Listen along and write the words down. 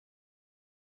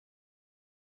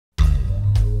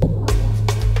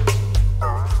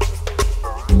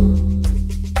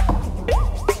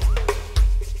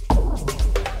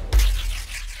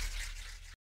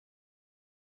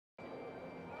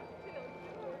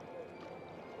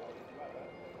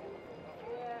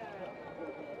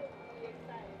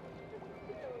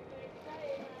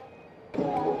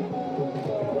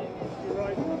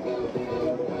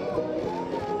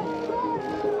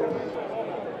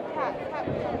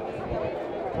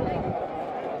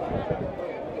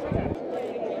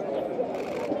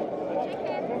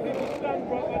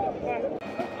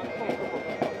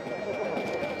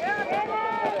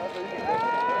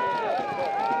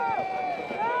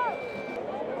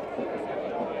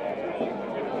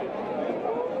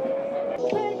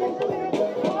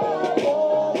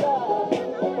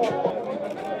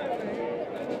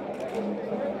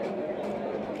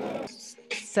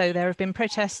So there have been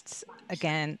protests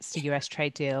against a US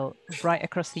trade deal right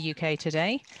across the UK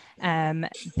today.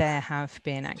 There have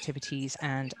been activities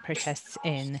and protests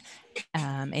in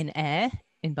Ayr,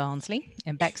 in Barnsley,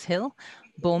 in Bexhill,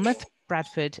 Bournemouth,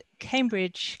 Bradford,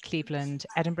 Cambridge, Cleveland,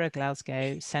 Edinburgh,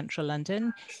 Glasgow, Central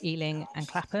London, Ealing and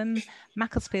Clapham,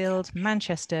 Macclesfield,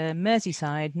 Manchester,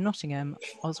 Merseyside, Nottingham,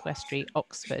 Oswestry,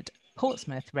 Oxford,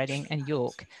 Portsmouth, Reading and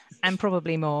York, and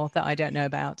probably more that I don't know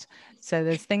about. So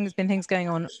there's been things going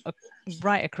on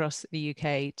right across the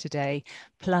UK today,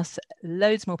 plus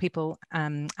loads more people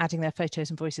adding their photos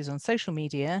and voices on social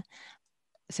media.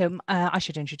 So I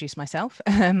should introduce myself.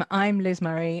 I'm Liz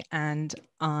Murray and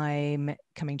I'm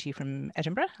coming to you from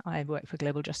Edinburgh. I work for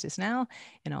Global Justice Now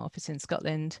in our office in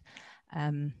Scotland.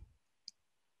 That's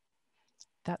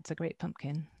a great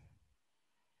pumpkin.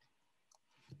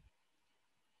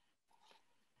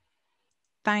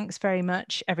 Thanks very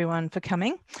much, everyone, for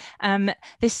coming.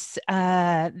 This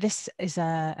is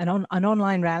an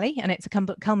online rally, and it's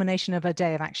a culmination of a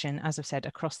day of action, as I've said,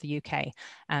 across the UK,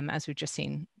 as we've just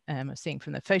seen, seeing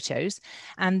from the photos.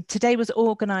 And today was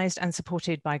organised and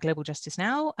supported by Global Justice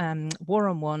Now, War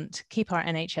on Want, Keep Our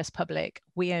NHS Public,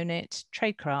 We Own It,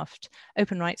 Tradecraft,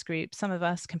 Open Rights Group, Some of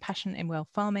Us, Compassion in Well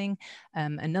Farming,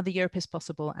 Another Europe is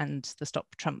Possible, and the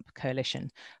Stop Trump Coalition,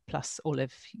 plus all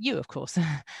of you, of course.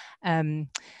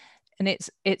 And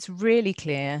it's really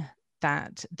clear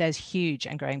that there's huge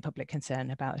and growing public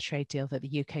concern about a trade deal that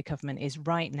the UK government is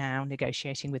right now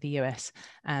negotiating with the US.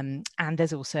 And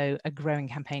there's also a growing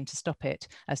campaign to stop it,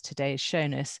 as today has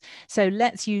shown us. So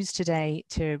let's use today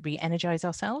to re-energize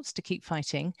ourselves, to keep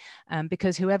fighting,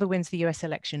 because whoever wins the US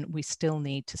election, we still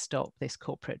need to stop this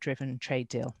corporate-driven trade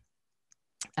deal.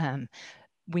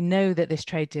 We know that this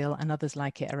trade deal and others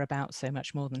like it are about so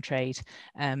much more than trade.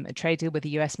 A trade deal with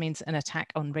the US means an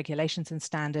attack on regulations and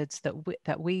standards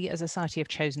that we as a society have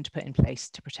chosen to put in place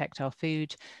to protect our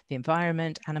food, the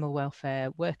environment, animal welfare,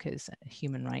 workers,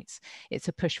 human rights. It's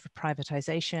a push for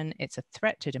privatization, it's a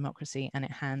threat to democracy, and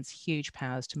it hands huge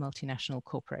powers to multinational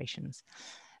corporations.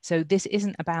 So this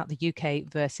isn't about the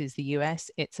UK versus the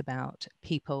US, it's about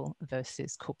people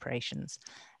versus corporations.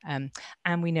 And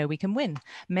we know we can win.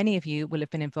 Many of you will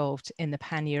have been involved in the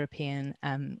pan-European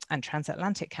and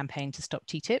transatlantic campaign to stop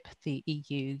TTIP, the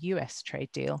EU-US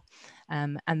trade deal.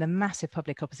 And the massive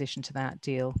public opposition to that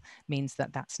deal means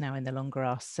that that's now in the long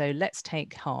grass. So let's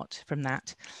take heart from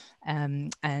that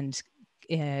and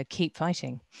keep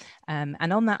fighting.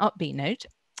 And on that upbeat note,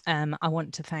 I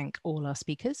want to thank all our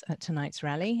speakers at tonight's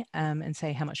rally and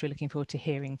say how much we're looking forward to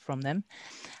hearing from them.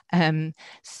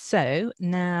 So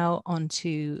now on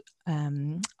to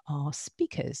our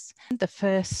speakers. The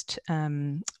first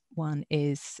one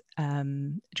is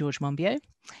George Monbiot,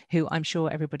 who I'm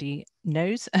sure everybody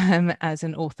knows as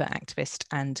an author, activist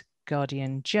and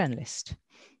Guardian journalist.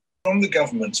 From the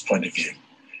government's point of view,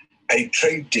 a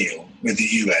trade deal with the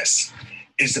US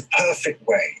is the perfect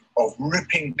way of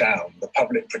ripping down the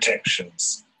public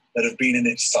protections that have been in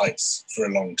its sights for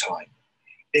a long time.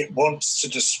 It wants to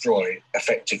destroy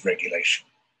effective regulation,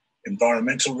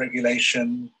 environmental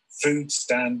regulation, food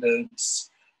standards,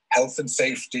 health and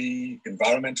safety,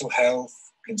 environmental health,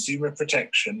 consumer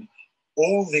protection.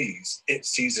 All these it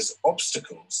sees as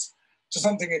obstacles to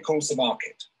something it calls the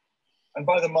market. And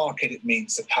by the market, it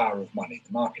means the power of money.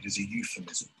 The market is a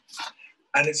euphemism.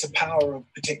 And it's a power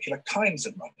of particular kinds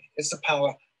of money. It's the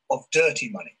power of dirty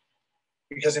money.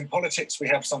 Because in politics, we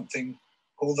have something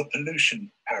called the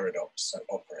pollution paradox that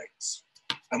operates.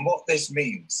 And what this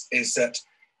means is that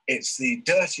it's the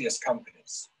dirtiest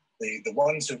companies, the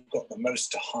ones who've got the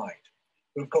most to hide,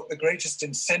 who've got the greatest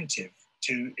incentive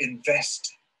to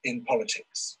invest in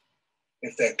politics.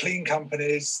 If they're clean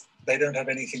companies, they don't have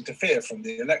anything to fear from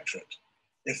the electorate.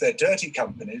 If they're dirty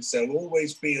companies, there'll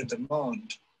always be a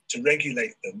demand to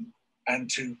regulate them and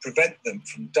to prevent them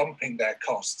from dumping their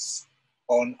costs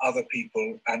on other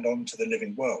people and onto the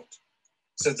living world.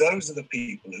 So those are the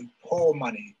people who pour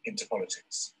money into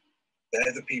politics.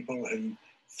 They're the people who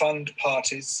fund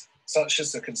parties such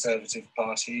as the Conservative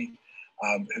Party,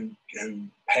 who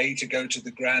pay to go to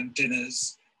the grand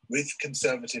dinners with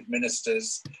Conservative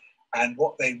ministers. And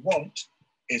what they want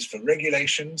is for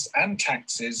regulations and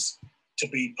taxes to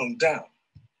be pulled down.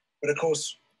 But of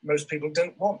course, most people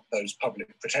don't want those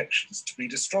public protections to be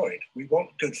destroyed. We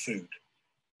want good food.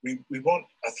 We want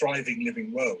a thriving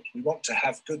living world. We want to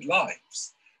have good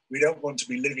lives. We don't want to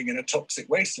be living in a toxic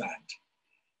wasteland.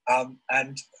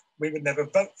 And we would never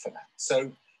vote for that.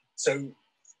 So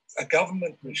a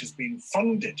government which has been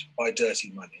funded by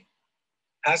dirty money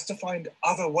has to find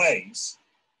other ways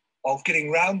of getting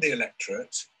round the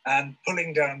electorate and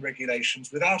pulling down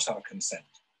regulations without our consent.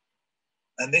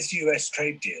 And this US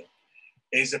trade deal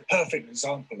is a perfect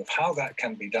example of how that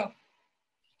can be done.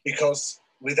 Because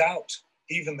without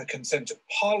even the consent of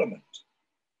Parliament,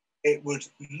 it would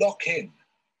lock in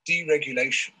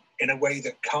deregulation in a way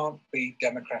that can't be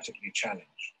democratically challenged.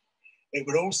 It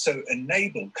would also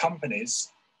enable companies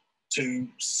to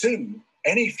sue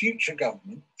any future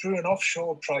government through an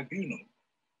offshore tribunal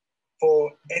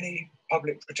for any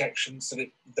public protections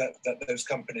that those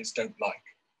companies don't like,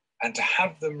 and to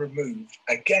have them removed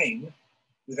again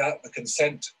without the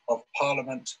consent of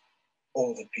Parliament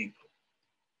or the people.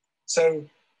 So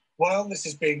while this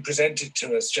is being presented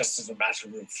to us just as a matter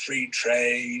of free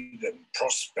trade and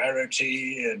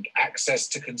prosperity and access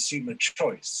to consumer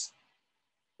choice,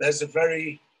 there's a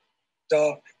very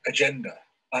dark agenda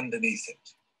underneath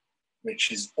it,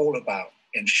 which is all about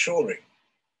ensuring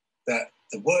that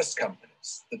the worst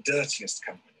companies, the dirtiest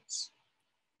companies,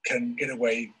 can get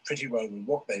away pretty well with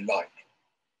what they like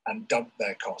and dump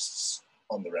their costs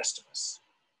on the rest of us.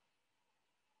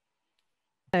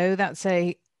 So that's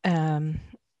a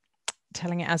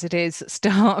telling it as it is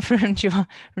start from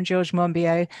George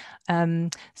Monbiot.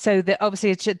 So that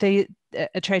obviously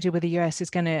a trade deal with the US is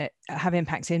going to have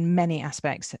impacts in many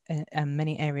aspects,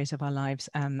 many areas of our lives.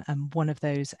 And one of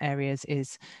those areas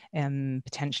is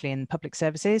potentially in public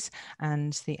services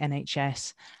and the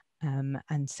NHS.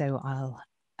 And so I'll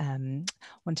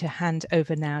want to hand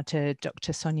over now to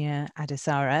Dr. Sonia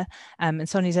Adesara. And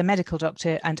Sonia's a medical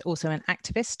doctor and also an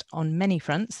activist on many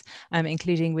fronts,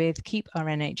 including with Keep Our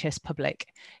NHS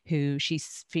Public, who she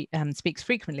speaks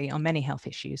frequently on many health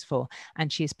issues for,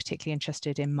 and she is particularly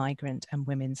interested in migrant and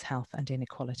women's health and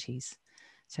inequalities.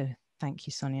 So thank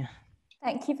you, Sonia.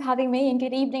 Thank you for having me, and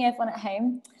good evening, everyone at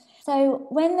home. So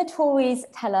when the Tories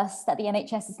tell us that the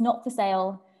NHS is not for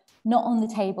sale, not on the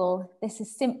table, this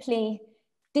is simply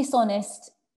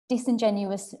dishonest,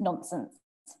 disingenuous nonsense.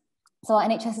 So our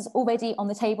NHS is already on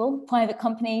the table. Private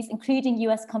companies, including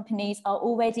US companies, are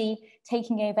already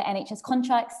taking over NHS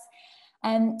contracts.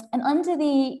 And under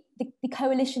the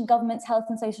coalition government's Health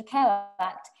and Social Care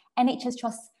Act, NHS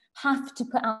trusts have to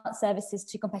put out services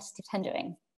to competitive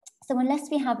tendering. So unless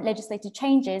we have legislative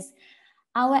changes,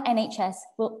 our NHS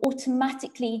will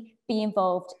automatically be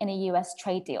involved in a US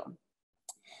trade deal.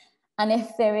 And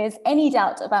if there is any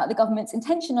doubt about the government's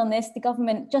intention on this, the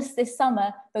government just this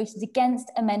summer voted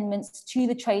against amendments to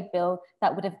the trade bill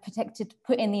that would have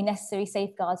put in the necessary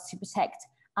safeguards to protect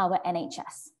our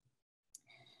NHS.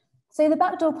 So the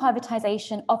backdoor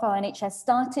privatisation of our NHS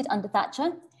started under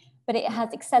Thatcher, but it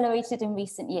has accelerated in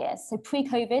recent years. So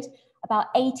pre-COVID,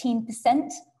 about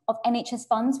 18% of NHS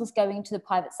funds was going to the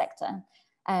private sector.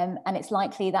 And it's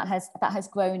likely that has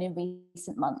grown in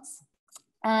recent months.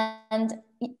 And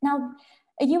now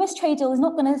a US trade deal is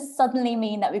not going to suddenly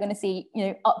mean that we're going to see,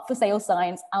 up for sale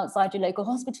signs outside your local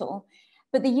hospital,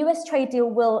 but the US trade deal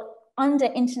will, under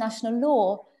international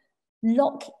law,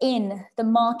 lock in the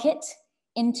market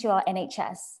into our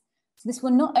NHS. So this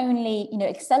will not only,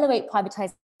 accelerate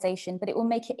privatization, but it will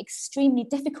make it extremely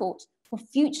difficult for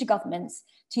future governments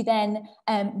to then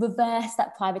reverse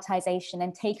that privatization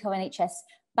and take our NHS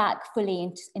back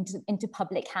fully into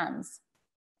public hands.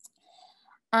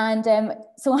 And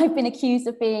so I've been accused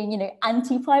of being,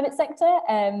 anti-private sector.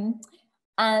 And,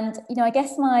 I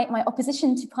guess my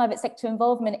opposition to private sector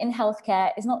involvement in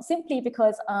healthcare is not simply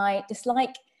because I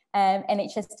dislike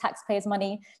NHS taxpayers'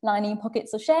 money lining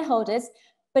pockets of shareholders,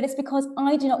 but it's because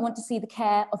I do not want to see the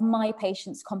care of my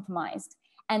patients compromised.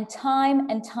 And time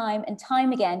and time and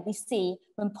time again, we see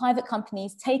when private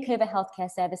companies take over healthcare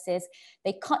services,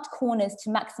 they cut corners to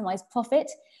maximize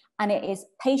profit. And it is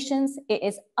patients, it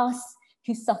is us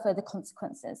who suffer the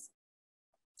consequences.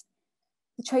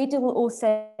 The trade deal will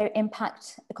also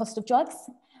impact the cost of drugs.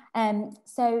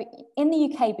 So in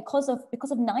the UK, because of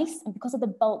NICE and because of the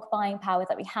bulk buying power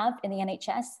that we have in the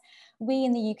NHS, we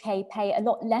in the UK pay a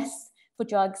lot less for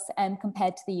drugs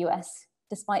compared to the US,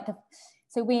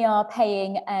 so we are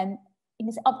paying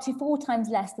up to 4 times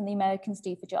less than the Americans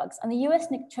do for drugs. And the US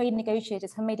trade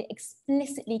negotiators have made it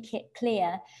explicitly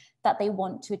clear that they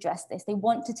want to address this. They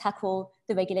want to tackle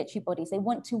the regulatory bodies. They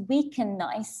want to weaken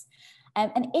NICE.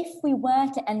 And if we were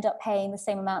to end up paying the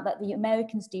same amount that the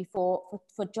Americans do for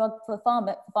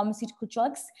pharmaceutical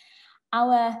drugs,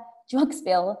 our drugs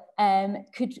bill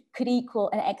could equal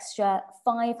an extra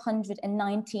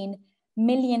 £519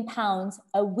 million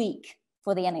a week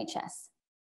for the NHS.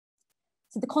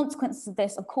 So the consequences of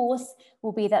this, of course,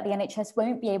 will be that the NHS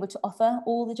won't be able to offer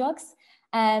all the drugs.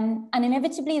 And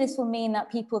inevitably, this will mean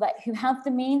that people who have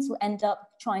the means will end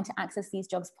up trying to access these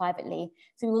drugs privately.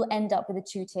 So we will end up with a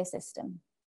two-tier system.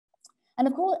 And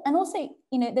of course, and also,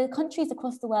 there are countries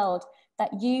across the world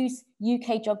that use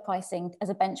UK drug pricing as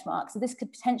a benchmark. So this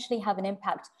could potentially have an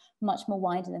impact much more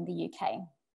wider than the UK.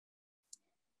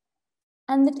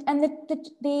 And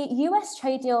the US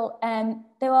trade deal,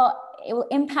 it will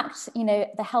impact,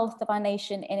 the health of our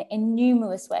nation in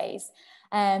numerous ways.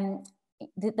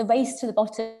 The race to the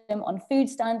bottom on food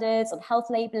standards, on health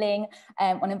labelling,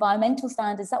 on environmental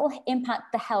standards, that will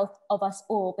impact the health of us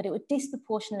all, but it would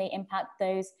disproportionately impact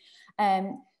those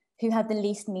who have the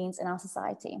least means in our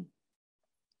society.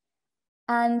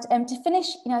 And to finish,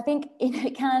 I think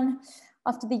it can,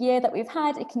 after the year that we've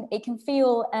had, it can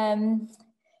feel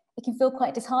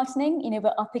quite disheartening.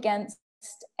 We're up against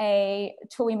a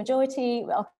Tory majority,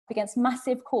 we're up against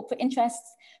massive corporate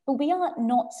interests, but we are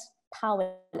not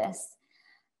powerless.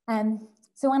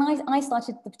 So when I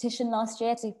started the petition last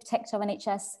year to protect our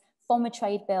NHS from a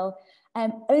trade bill,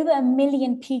 over 1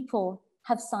 million people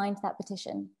have signed that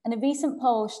petition. And a recent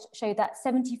poll showed that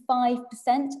 75%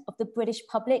 of the British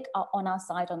public are on our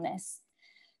side on this.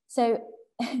 So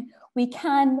we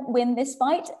can win this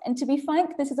fight. And to be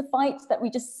frank, this is a fight that we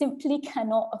just simply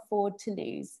cannot afford to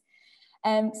lose.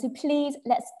 So please,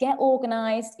 let's get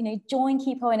organised, join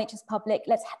Keep Our NHS Public.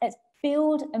 Let's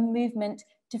build a movement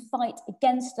to fight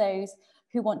against those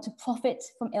who want to profit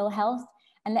from ill health.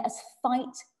 And let us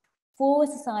fight for a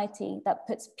society that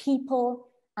puts people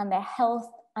and their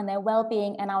health and their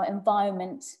well-being and our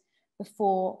environment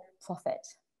before profit.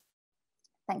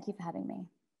 Thank you for having me.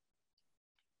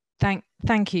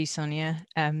 Thank you, Sonia.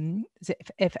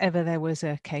 If ever there was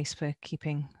a case for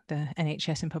keeping the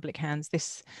NHS in public hands,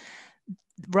 this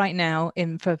right now,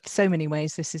 for so many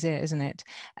ways, this is it, isn't it?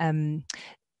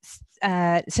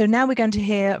 So now we're going to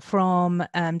hear from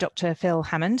Dr. Phil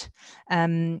Hammond,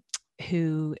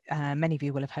 who many of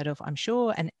you will have heard of, I'm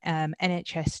sure, an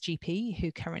NHS GP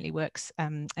who currently works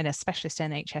in a specialist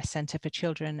NHS centre for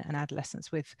children and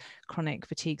adolescents with chronic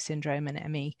fatigue syndrome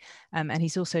and ME. And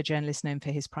he's also a journalist known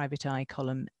for his private eye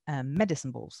column,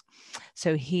 Medicine Balls.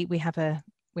 So we have a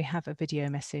video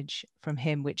message from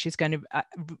him, which is going to,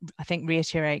 I think,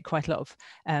 reiterate quite a lot of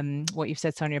what you've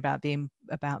said, Sonia, about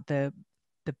the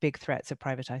big threats of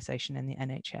privatisation in the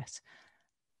NHS.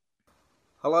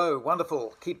 Hello,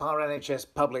 wonderful Keep Our NHS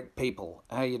Public people.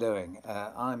 How are you doing?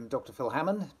 I'm Dr. Phil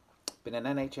Hammond. Been an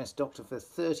NHS doctor for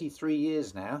 33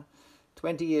 years now,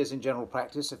 20 years in general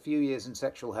practice, a few years in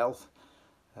sexual health.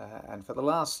 And for the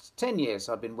last 10 years,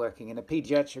 I've been working in a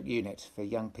paediatric unit for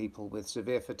young people with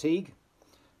severe fatigue,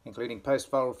 including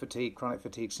post-viral fatigue, chronic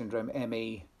fatigue syndrome,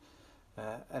 ME.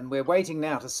 And we're waiting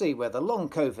now to see whether long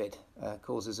COVID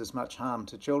causes as much harm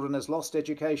to children as lost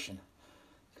education.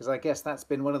 Because I guess that's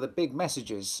been one of the big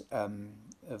messages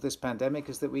of this pandemic,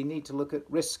 is that we need to look at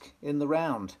risk in the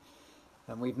round.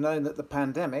 And we've known that the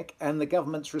pandemic and the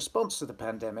government's response to the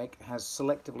pandemic has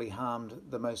selectively harmed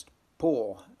the most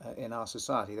poor in our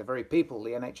society, the very people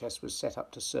the NHS was set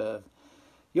up to serve.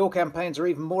 Your campaigns are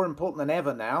even more important than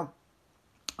ever now.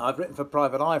 I've written for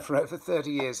Private Eye for over 30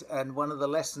 years, and one of the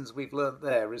lessons we've learnt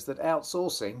there is that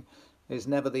outsourcing is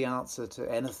never the answer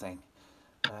to anything.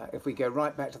 If we go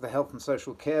right back to the Health and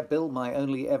Social Care Bill, my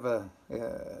only ever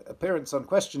appearance on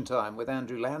Question Time with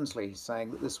Andrew Lansley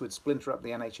saying that this would splinter up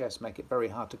the NHS, make it very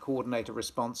hard to coordinate a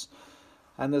response.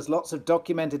 And there's lots of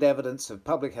documented evidence of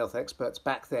public health experts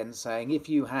back then saying if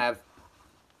you have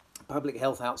public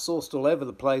health outsourced all over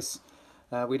the place,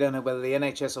 we don't know whether the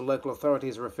NHS or local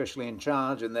authorities are officially in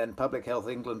charge, and then Public Health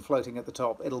England floating at the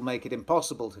top, it'll make it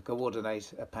impossible to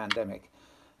coordinate a pandemic.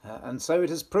 And so it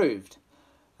has proved.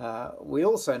 We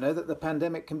also know that the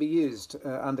pandemic can be used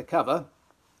undercover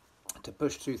to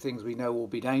push through things we know will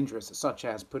be dangerous, such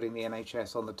as putting the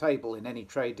NHS on the table in any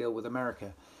trade deal with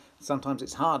America. Sometimes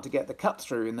it's hard to get the cut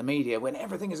through in the media when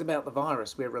everything is about the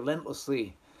virus. We're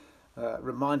relentlessly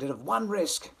reminded of one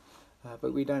risk,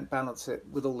 but we don't balance it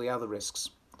with all the other risks.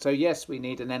 So yes, we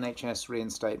need an NHS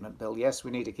reinstatement bill. Yes,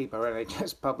 we need to keep our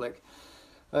NHS public.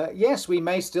 Yes, we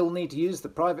may still need to use the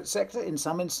private sector in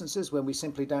some instances when we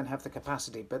simply don't have the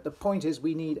capacity. But the point is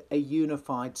we need a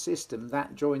unified system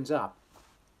that joins up.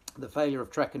 The failure of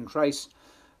track and trace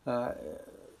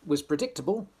was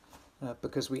predictable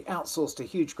because we outsourced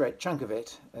a great chunk of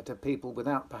it to people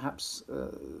without perhaps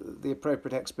the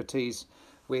appropriate expertise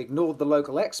We ignored the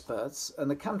local experts, and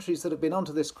the countries that have been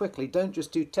onto this quickly don't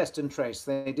just do test and trace,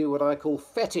 they do what I call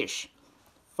fetish.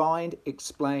 Find,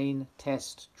 explain,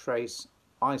 test, trace,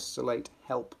 isolate,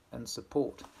 help and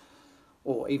support.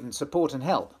 Or even support and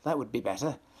help, that would be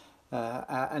better.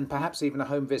 And perhaps even a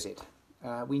home visit.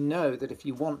 We know that if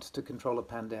you want to control a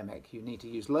pandemic, you need to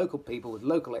use local people with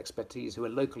local expertise who are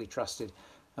locally trusted,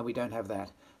 and we don't have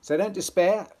that. So don't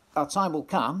despair, our time will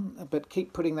come, but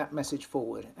keep putting that message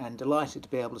forward, and delighted to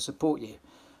be able to support you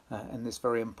in this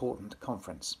very important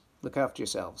conference. Look after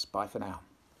yourselves. Bye for now.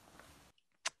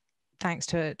 Thanks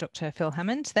to Dr. Phil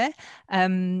Hammond there.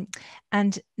 And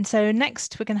so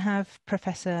next we're going to have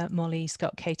Professor Molly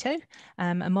Scott-Cato.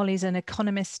 And Molly's an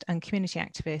economist and community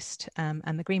activist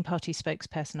and the Green Party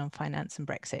spokesperson on finance and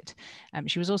Brexit.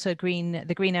 She was also the Green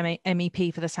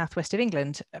MEP for the Southwest of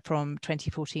England from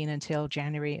 2014 until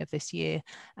January of this year,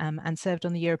 and served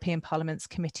on the European Parliament's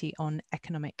Committee on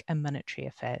Economic and Monetary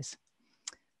Affairs.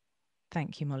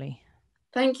 Thank you, Molly.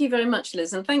 Thank you very much,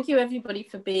 Liz, and thank you everybody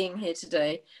for being here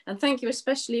today. And thank you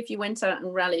especially if you went out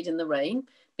and rallied in the rain,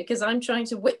 because I'm trying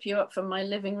to whip you up from my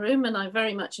living room, and I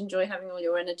very much enjoy having all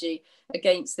your energy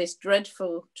against this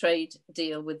dreadful trade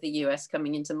deal with the US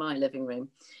coming into my living room.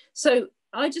 So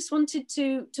I just wanted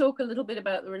to talk a little bit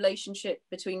about the relationship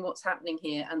between what's happening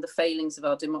here and the failings of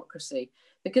our democracy,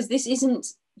 because this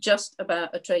isn't just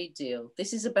about a trade deal.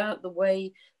 This is about the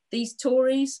way these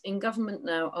Tories in government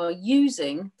now are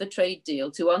using the trade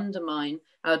deal to undermine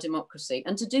our democracy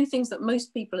and to do things that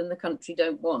most people in the country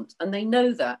don't want. And they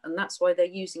know that, and that's why they're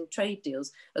using trade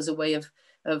deals as a way of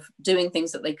doing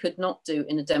things that they could not do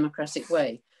in a democratic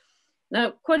way.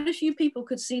 Now, quite a few people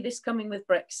could see this coming with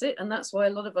Brexit, and that's why a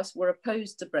lot of us were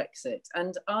opposed to Brexit.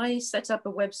 And I set up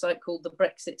a website called the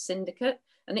Brexit Syndicate,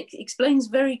 and it explains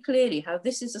very clearly how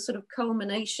this is a sort of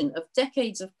culmination of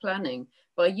decades of planning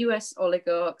by US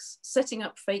oligarchs, setting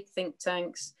up fake think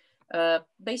tanks,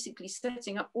 basically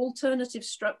setting up alternative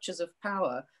structures of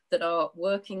power that are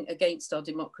working against our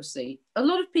democracy. A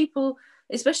lot of people,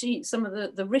 especially some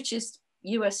of the richest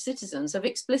US citizens, have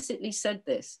explicitly said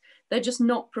this. They're just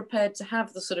not prepared to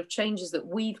have the sort of changes that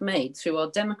we've made through our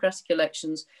democratic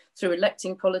elections, through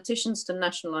electing politicians to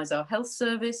nationalize our health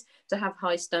service, to have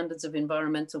high standards of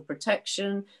environmental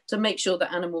protection, to make sure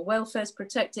that animal welfare is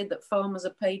protected, that farmers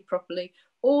are paid properly,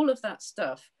 all of that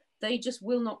stuff. They just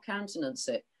will not countenance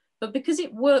it. But because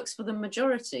it works for the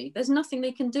majority, there's nothing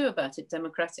they can do about it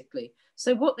democratically.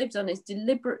 So what they've done is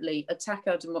deliberately attack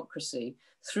our democracy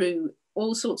through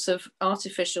all sorts of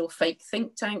artificial fake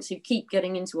think tanks who keep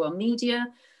getting into our media,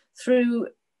 through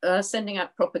sending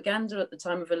out propaganda at the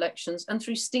time of elections, and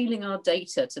through stealing our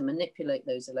data to manipulate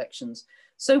those elections.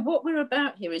 So what we're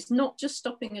about here is not just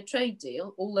stopping a trade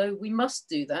deal, although we must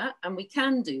do that, and we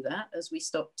can do that as we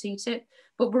stop TTIP,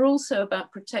 but we're also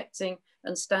about protecting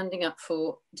and standing up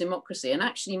for democracy and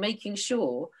actually making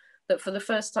sure that for the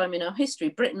first time in our history,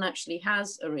 Britain actually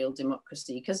has a real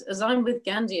democracy. Because as I'm with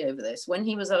Gandhi over this, when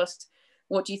he was asked,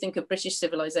 what do you think of British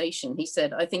civilization? He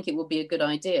said, I think it would be a good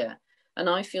idea. And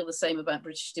I feel the same about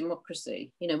British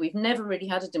democracy. You know, we've never really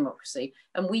had a democracy,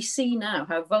 and we see now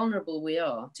how vulnerable we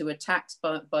are to attacks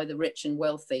by the rich and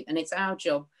wealthy. And it's our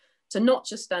job to not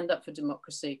just stand up for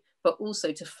democracy, but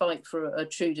also to fight for a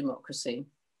true democracy.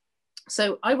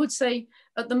 So I would say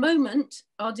at the moment,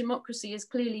 our democracy is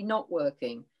clearly not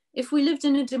working. If we lived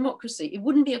in a democracy, it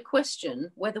wouldn't be a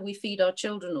question whether we feed our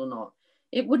children or not.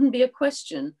 It wouldn't be a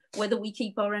question whether we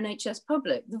keep our NHS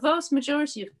public. The vast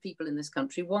majority of people in this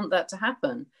country want that to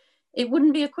happen. It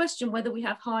wouldn't be a question whether we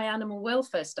have high animal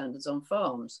welfare standards on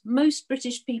farms. Most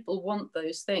British people want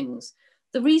those things.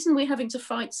 The reason we're having to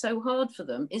fight so hard for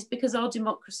them is because our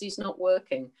democracy is not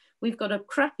working. We've got a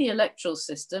crappy electoral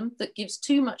system that gives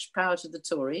too much power to the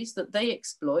Tories that they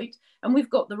exploit, and we've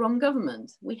got the wrong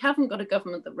government. We haven't got a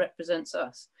government that represents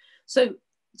us. So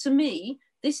to me,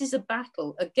 this is a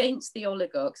battle against the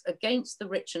oligarchs, against the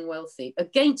rich and wealthy,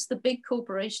 against the big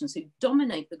corporations who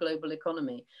dominate the global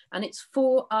economy. And it's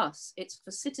for us, it's for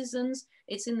citizens,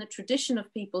 it's in the tradition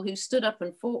of people who stood up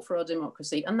and fought for our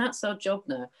democracy. And that's our job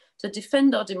now, to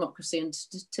defend our democracy and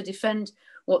to defend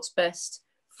what's best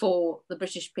for the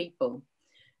British people.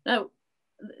 Now,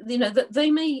 you know, that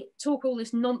they may talk all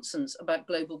this nonsense about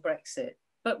global Brexit,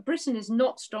 but Britain is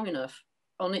not strong enough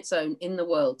on its own in the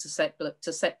world to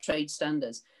set trade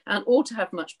standards and or to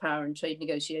have much power in trade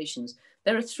negotiations.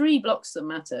 There are three blocks that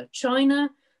matter: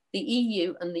 China, the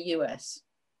EU and the US.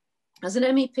 As an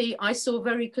MEP, I saw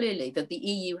very clearly that the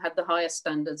EU had the highest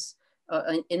standards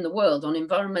in the world on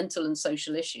environmental and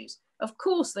social issues. Of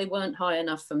course, they weren't high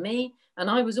enough for me, and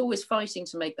I was always fighting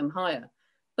to make them higher.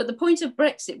 But the point of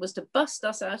Brexit was to bust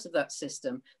us out of that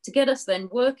system, to get us then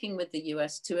working with the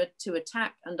US to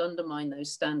attack and undermine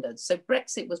those standards. So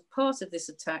Brexit was part of this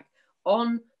attack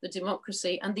on the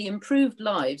democracy and the improved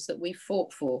lives that we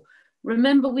fought for.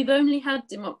 Remember, we've only had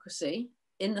democracy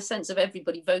in the sense of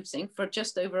everybody voting for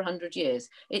just over 100 years.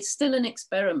 It's still an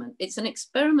experiment. It's an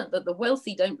experiment that the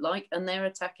wealthy don't like and they're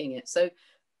attacking it. So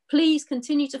please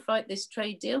continue to fight this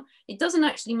trade deal. It doesn't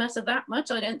actually matter that much,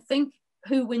 I don't think,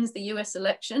 who wins the US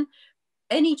election.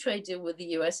 Any trade deal with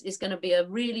the US is going to be a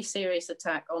really serious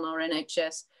attack on our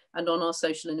NHS and on our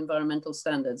social and environmental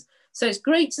standards. So it's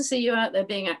great to see you out there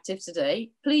being active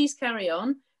today. Please carry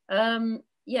on.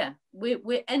 Yeah,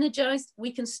 we're energized,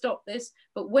 we can stop this,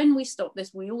 but when we stop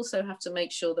this, we also have to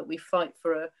make sure that we fight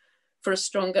for a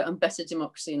stronger and better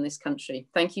democracy in this country.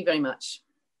 Thank you very much.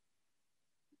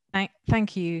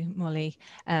 Thank you, Molly.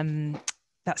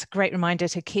 That's a great reminder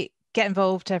to get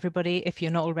involved, everybody. If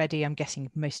you're not already, I'm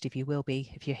guessing most of you will be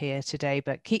if you're here today,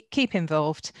 but keep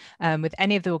involved with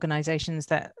any of the organisations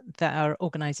that are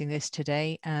organising this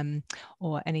today,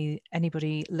 or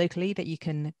anybody locally that you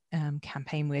can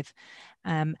campaign with.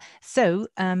 So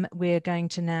we're going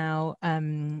to now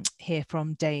hear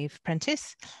from Dave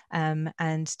Prentice,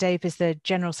 and Dave is the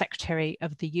General Secretary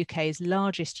of the UK's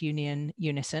largest union,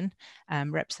 Unison,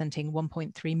 representing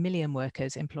 1.3 million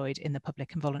workers employed in the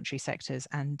public and voluntary sectors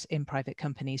and in private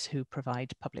companies who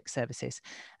provide public services.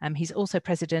 He's also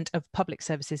president of Public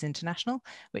Services International,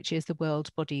 which is the world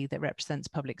body that represents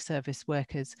public service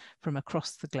workers from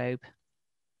across the globe.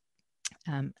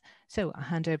 So I'll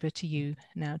hand over to you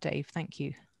now, Dave. Thank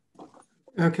you.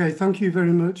 Okay, thank you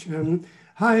very much.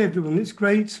 Hi, everyone. It's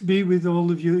great to be with all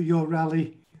of you at your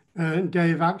rally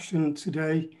day of action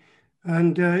today.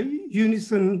 And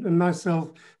Unison and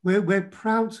myself, we're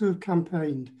proud to have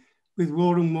campaigned with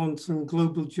War and Want and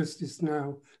Global Justice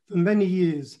Now for many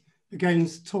years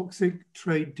against toxic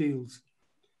trade deals.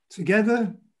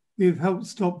 Together, we have helped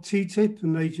stop TTIP, a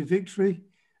major victory,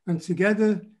 and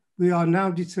together we are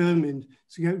now determined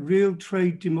to get real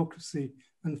trade democracy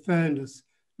and fairness,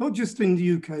 not just in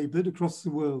the UK, but across the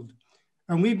world.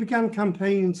 And we began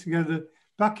campaigning together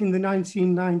back in the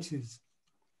 1990s,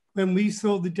 when we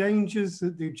saw the dangers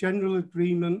that the general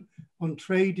agreement on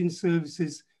trade in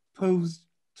services posed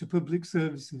to public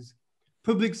services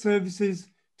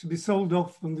to be sold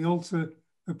off on the altar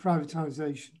of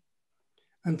privatisation.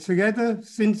 And together,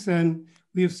 since then,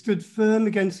 we have stood firm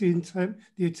against the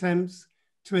attempts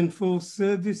to enforce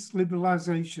service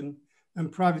liberalisation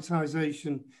and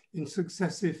privatisation in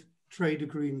successive trade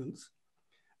agreements.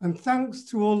 And thanks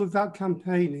to all of that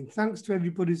campaigning, thanks to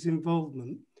everybody's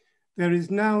involvement, there is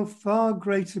now far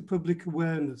greater public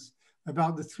awareness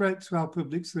about the threat to our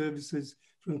public services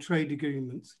from trade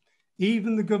agreements.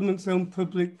 Even the government's own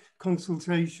public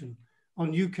consultation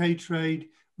on UK trade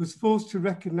was forced to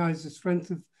recognise the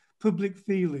strength of public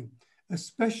feeling,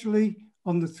 especially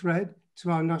on the threat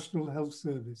to our National Health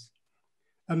Service.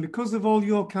 And because of all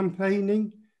your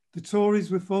campaigning, the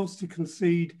Tories were forced to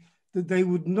concede that they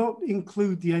would not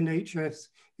include the NHS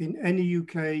in any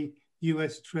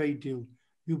UK-US trade deal.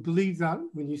 You'll believe that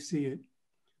when you see it.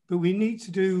 But we need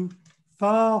to do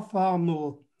far, far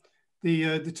more.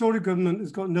 The Tory government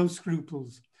has got no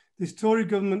scruples. This Tory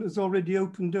government has already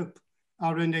opened up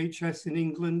our NHS in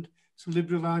England to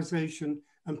liberalisation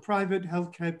and private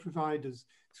healthcare providers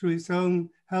through its own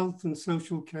Health and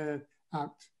Social Care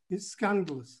Act. It's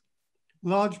scandalous.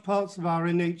 Large parts of our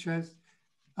NHS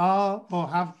are or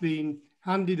have been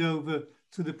handed over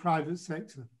to the private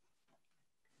sector.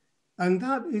 And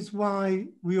that is why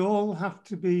we all have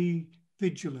to be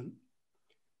vigilant.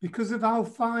 Because of our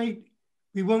fight,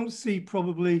 we won't see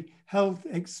probably health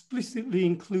explicitly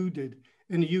included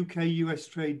in a UK-US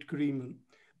trade agreement.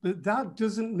 But that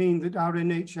doesn't mean that our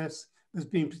NHS has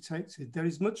been protected. There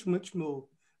is much, much more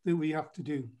that we have to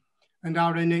do. And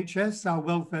our NHS, our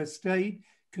welfare state,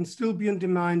 can still be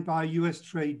undermined by a US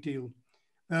trade deal.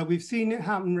 We've seen it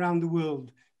happen around the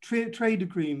world. Trade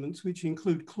agreements, which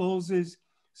include clauses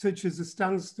such as the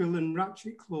standstill and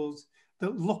ratchet clause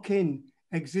that lock in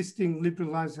existing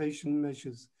liberalisation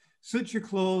measures. Such a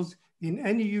clause in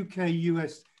any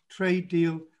UK-US trade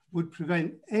deal would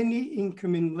prevent any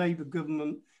incoming Labour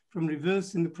government from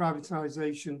reversing the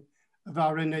privatisation of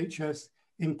our NHS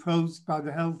imposed by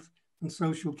the Health and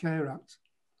Social Care Act.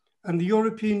 And the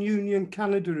European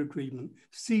Union-Canada Agreement,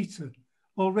 CETA,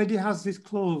 already has this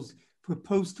clause for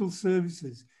postal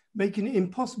services, making it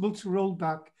impossible to roll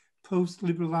back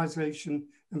post-liberalisation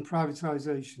and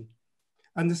privatisation.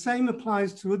 And the same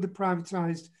applies to other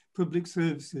privatised public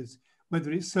services,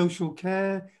 whether it's social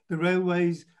care, the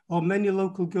railways, or many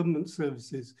local government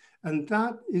services. And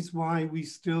that is why we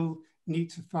still need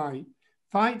to fight.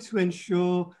 Fight to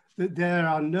ensure that there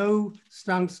are no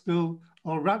standstill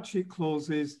or ratchet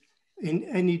clauses in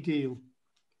any deal.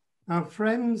 Our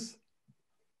friends,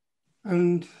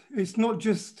 and it's not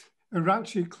just a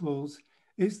ratchet clause,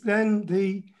 it's then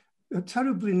the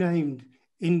terribly named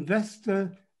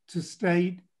Investor to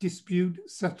State Dispute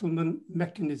Settlement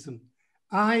Mechanism,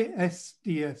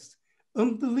 ISDS.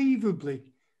 Unbelievably,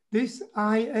 this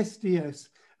ISDS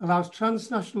allows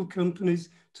transnational companies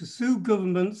to sue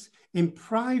governments in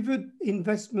private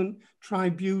investment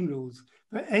tribunals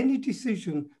for any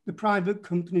decision the private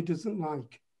company doesn't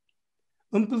like.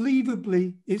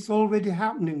 Unbelievably, it's already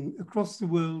happening across the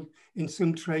world in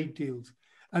some trade deals.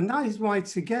 And that is why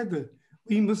together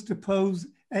we must oppose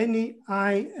any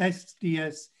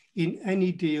ISDS in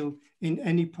any deal in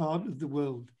any part of the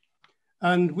world.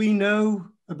 And we know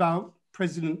about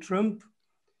President Trump.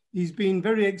 He's been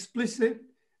very explicit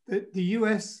that the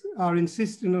US are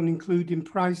insisting on including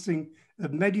pricing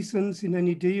of medicines in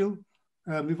any deal.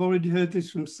 We've already heard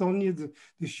this from Sonia.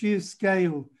 The sheer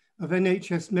scale of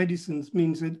NHS medicines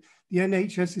means that the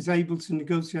NHS is able to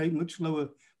negotiate much lower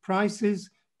prices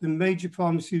than major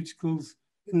pharmaceuticals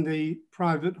in the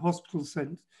private hospital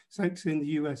sector in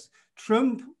the US.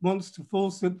 Trump wants to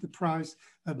force up the price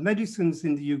of medicines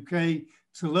in the UK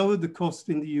to lower the cost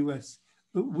in the US,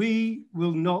 but we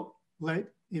will not let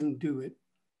him do it.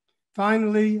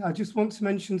 Finally, I just want to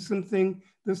mention something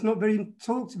that's not very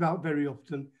talked about very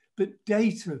often, but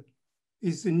data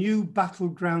is the new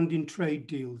battleground in trade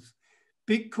deals.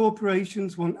 Big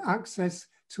corporations want access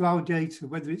to our data,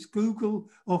 whether it's Google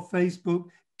or Facebook,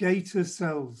 data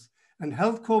sells. And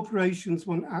health corporations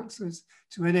want access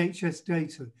to NHS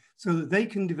data so that they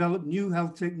can develop new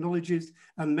health technologies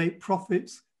and make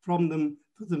profits from them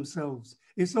for themselves.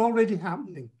 It's already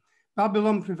happening.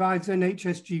 Babylon provides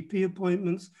NHS GP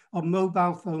appointments on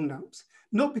mobile phone apps,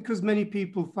 not because many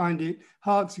people find it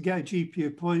hard to get a GP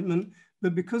appointment,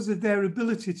 but because of their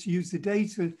ability to use the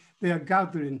data they are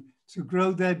gathering to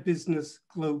grow their business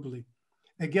globally.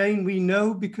 Again, we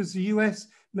know, because the US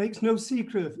makes no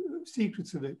secret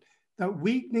of it, that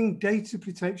weakening data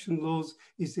protection laws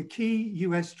is the key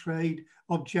US trade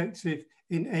objective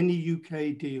in any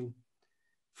UK deal.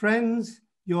 Friends,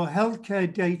 your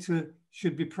healthcare data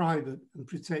should be private and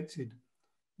protected.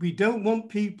 We don't want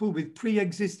people with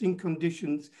pre-existing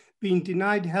conditions being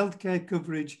denied healthcare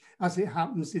coverage as it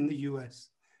happens in the US.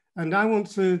 And I want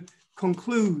to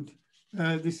conclude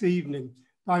this evening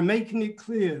by making it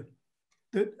clear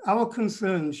that our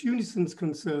concerns, Unison's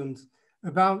concerns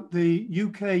about the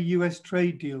UK-US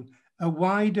trade deal are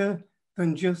wider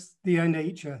than just the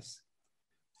NHS.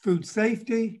 Food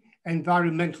safety,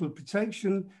 environmental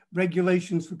protection,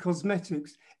 regulations for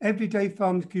cosmetics, everyday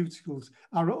pharmaceuticals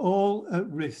are all at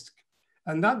risk.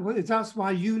 And that's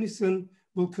why Unison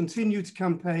will continue to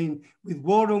campaign with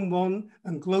War on One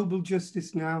and Global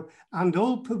Justice Now and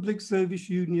all public service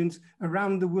unions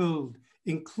around the world,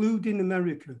 including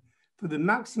America, for the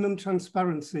maximum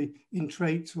transparency in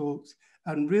trade talks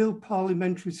and real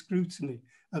parliamentary scrutiny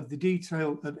of the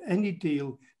detail of any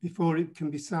deal before it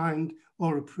can be signed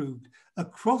or approved.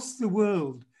 Across the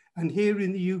world and here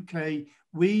in the UK,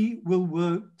 we will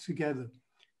work together,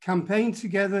 campaign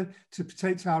together to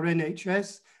protect our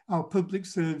NHS, our public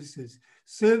services,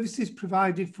 services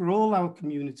provided for all our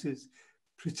communities,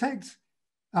 protect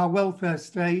our welfare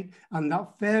state and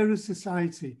that fairer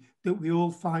society that we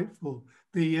all fight for.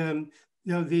 The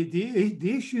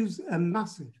issues are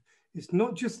massive. It's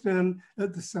not just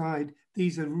at the side.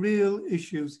 These are real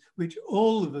issues which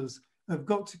all of us have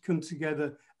got to come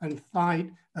together and fight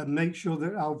and make sure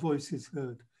that our voice is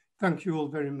heard. Thank you all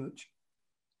very much.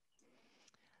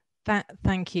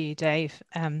 Thank you, Dave.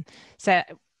 So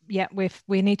yeah,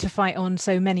 we need to fight on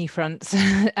so many fronts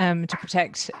to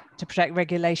protect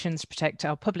regulations, to protect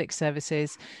our public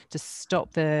services, to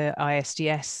stop the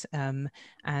ISDS, and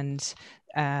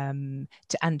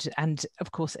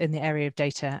of course in the area of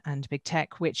data and big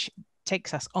tech, which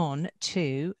takes us on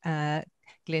to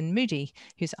Glyn Moody,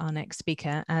 who's our next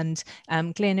speaker. And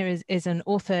Glyn is an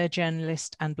author,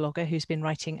 journalist and blogger who's been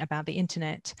writing about the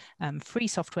internet, free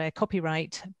software,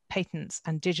 copyright, patents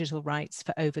and digital rights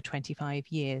for over 25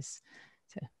 years.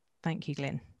 So thank you,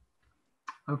 Glyn.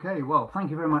 Okay, well, thank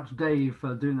you very much, Dave,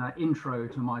 for doing that intro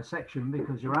to my section,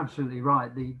 because you're absolutely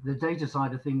right. The data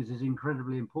side of things is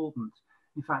incredibly important.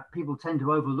 In fact, people tend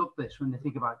to overlook this when they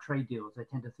think about trade deals. They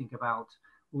tend to think about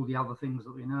all the other things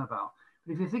that we know about.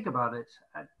 But if you think about it,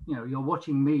 you're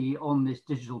watching me on this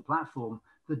digital platform.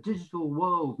 The digital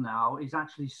world now is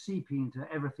actually seeping into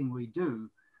everything we do,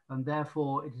 and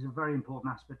therefore it is a very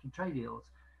important aspect of trade deals.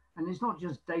 And it's not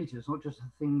just data, it's not just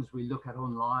the things we look at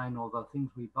online or the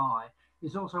things we buy,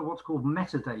 it's also what's called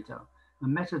metadata.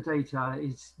 And metadata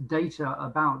is data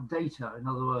about data. In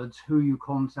other words, who you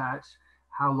contact,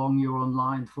 how long you're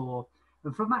online for.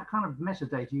 And from that kind of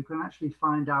metadata, you can actually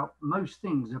find out most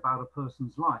things about a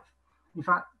person's life. In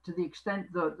fact, to the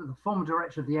extent that the former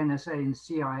director of the NSA and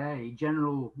CIA,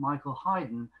 General Michael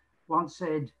Hayden, once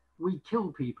said, "We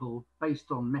kill people based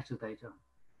on metadata."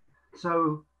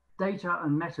 So data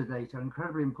and metadata are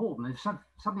incredibly important. If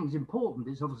something's important,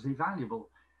 it's obviously valuable.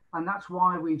 And that's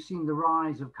why we've seen the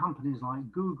rise of companies like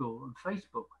Google and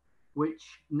Facebook,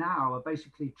 which now are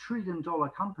basically trillion-dollar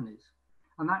companies.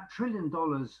 And that $1 trillion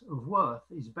of worth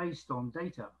is based on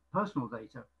data, personal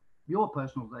data, your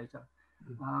personal data.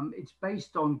 It's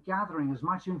based on gathering as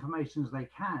much information as they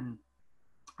can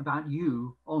about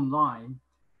you online,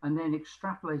 and then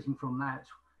extrapolating from that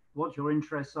what your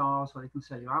interests are, so they can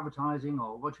sell you advertising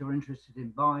or what you're interested in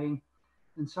buying.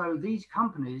 And so these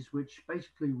companies, which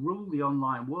basically rule the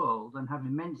online world and have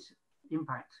immense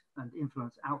impact and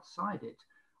influence outside it,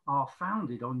 are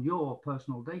founded on your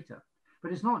personal data.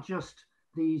 But it's not just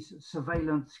these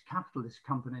surveillance capitalist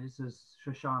companies, as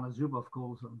Shoshana Zuboff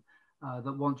calls them,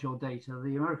 that want your data.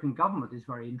 The American government is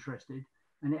very interested.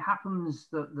 And it happens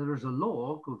that there is a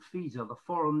law called FISA, the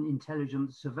Foreign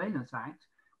Intelligence Surveillance Act,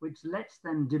 which lets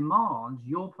them demand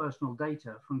your personal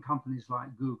data from companies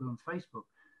like Google and Facebook.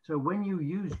 So when you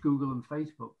use Google and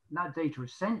Facebook, that data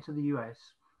is sent to the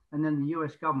US, and then the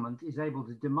US government is able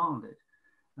to demand it.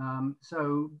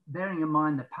 So bearing in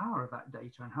mind the power of that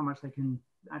data and how much they can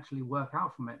actually work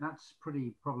out from it, that's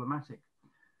pretty problematic.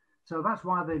 So that's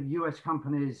why the US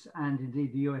companies and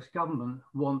indeed the US government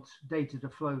want data to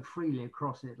flow freely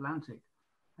across the Atlantic.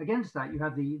 Against that, you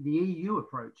have the EU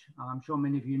approach. I'm sure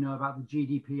many of you know about the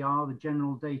GDPR, the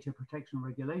General Data Protection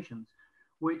Regulations,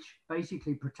 which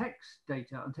basically protects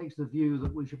data and takes the view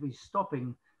that we should be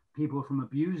stopping people from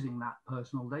abusing that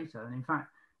personal data. And in fact,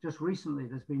 just recently,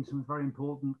 there's been some very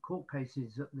important court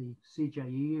cases at the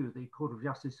CJEU, the Court of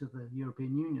Justice of the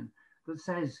European Union, that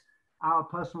says our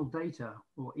personal data,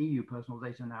 or EU personal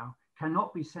data now,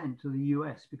 cannot be sent to the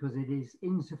US because it is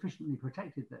insufficiently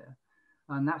protected there.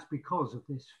 And that's because of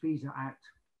this FISA Act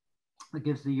that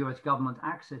gives the US government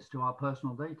access to our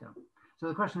personal data. So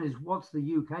the question is, what's the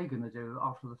UK going to do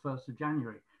after the 1st of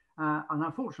January? And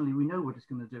unfortunately, we know what it's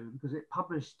going to do because it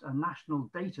published a national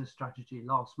data strategy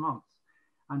last month.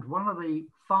 And one of the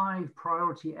 5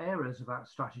 priority areas of that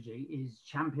strategy is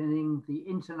championing the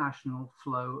international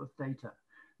flow of data.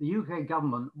 The UK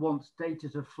government wants data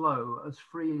to flow as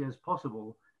freely as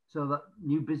possible so that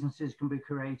new businesses can be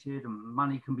created and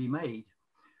money can be made.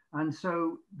 And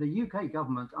so the UK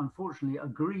government, unfortunately,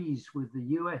 agrees with the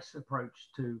US approach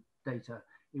to data.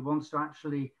 It wants to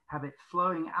actually have it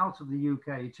flowing out of the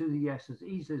UK to the US as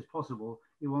easily as possible.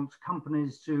 It wants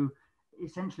companies to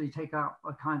essentially take up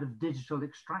a kind of digital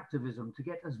extractivism to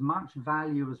get as much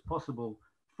value as possible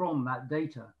from that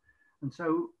data. And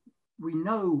so we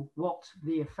know what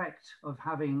the effect of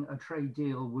having a trade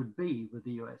deal would be with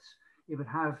the US. It would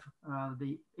have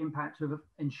the impact of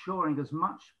ensuring as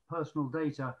much personal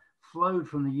data flowed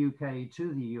from the UK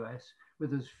to the US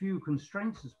with as few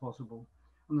constraints as possible.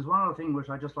 And there's one other thing which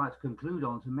I'd just like to conclude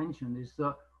on to mention is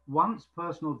that once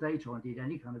personal data, or indeed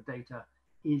any kind of data,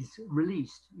 is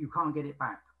released, you can't get it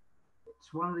back.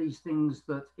 It's one of these things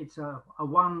that it's a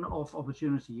one-off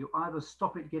opportunity. You either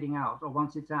stop it getting out, or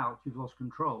once it's out, you've lost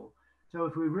control. So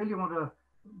if we really want to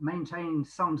maintain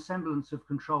some semblance of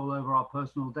control over our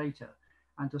personal data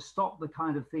and to stop the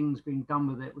kind of things being done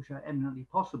with it which are eminently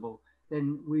possible,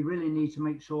 then we really need to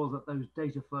make sure that those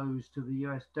data flows to the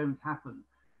US don't happen.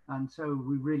 And so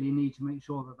we really need to make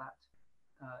sure that that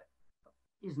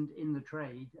isn't in the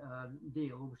trade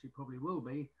deal, which it probably will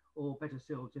be, or better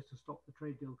still, just to stop the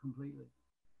trade deal completely.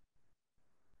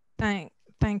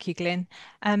 Thank you, Glyn.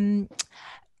 And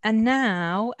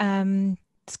now,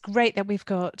 it's great that we've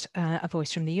got a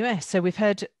voice from the US. So we've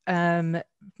heard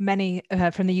many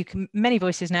from the UK, many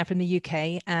voices now from the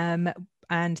UK,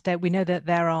 and that we know that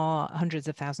there are hundreds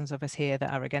of thousands of us here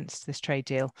that are against this trade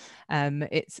deal.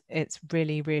 It's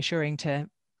really reassuring to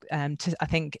I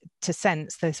think to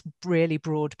sense this really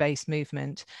broad-based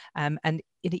movement, and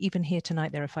even here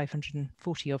tonight there are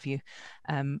 540 of you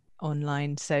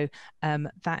online. So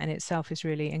that in itself is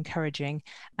really encouraging,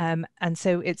 and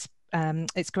so it's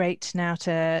great now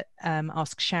to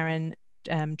ask Sharon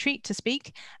treat to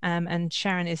speak. And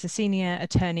Sharon is a senior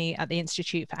attorney at the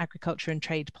Institute for Agriculture and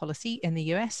Trade Policy in the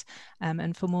US.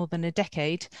 And for more than a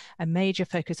decade, a major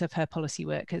focus of her policy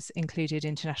work has included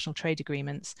international trade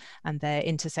agreements and their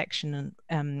intersection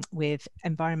with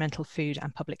environmental, food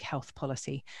and public health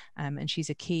policy. And she's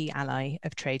a key ally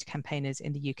of trade campaigners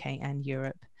in the UK and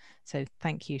Europe. So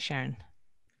thank you, Sharon.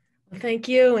 Thank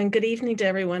you, and good evening to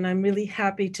everyone. I'm really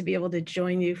happy to be able to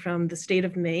join you from the state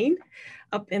of Maine,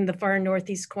 up in the far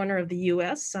northeast corner of the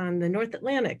US on the North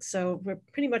Atlantic. So we're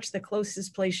pretty much the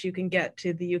closest place you can get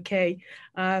to the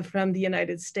UK from the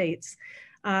United States.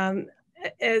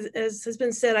 As has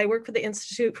been said, I work for the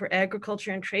Institute for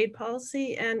Agriculture and Trade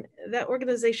Policy, and that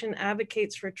organization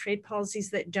advocates for trade policies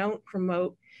that don't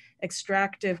promote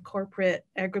extractive corporate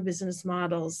agribusiness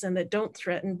models and that don't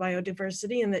threaten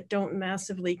biodiversity and that don't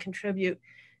massively contribute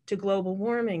to global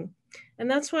warming. And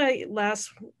that's why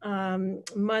last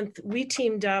month we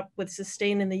teamed up with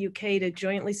Sustain in the UK to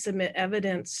jointly submit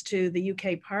evidence to the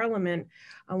UK Parliament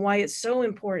on why it's so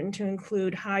important to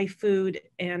include high food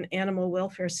and animal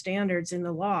welfare standards in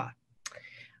the law.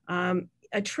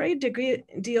 A trade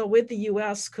deal with the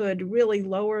US could really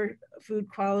lower food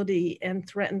quality and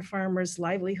threaten farmers'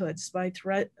 livelihoods by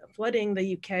flooding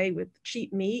the UK with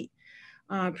cheap meat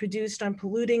produced on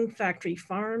polluting factory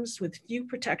farms with few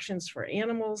protections for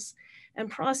animals and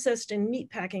processed in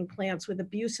meatpacking plants with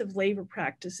abusive labor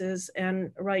practices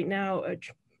and right now a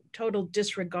total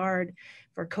disregard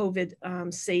for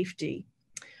COVID safety.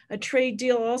 A trade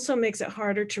deal also makes it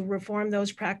harder to reform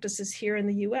those practices here in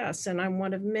the US. And I'm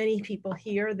one of many people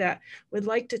here that would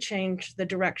like to change the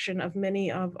direction of many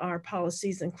of our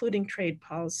policies, including trade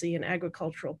policy and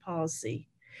agricultural policy.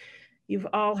 You've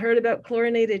all heard about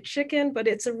chlorinated chicken, but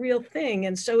it's a real thing.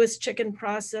 And so is chicken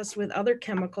processed with other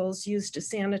chemicals used to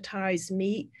sanitize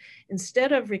meat,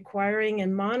 instead of requiring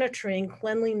and monitoring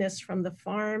cleanliness from the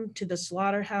farm to the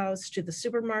slaughterhouse, to the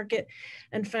supermarket,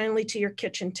 and finally to your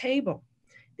kitchen table.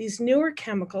 These newer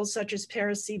chemicals, such as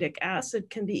peracetic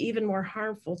acid, can be even more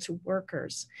harmful to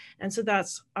workers. And so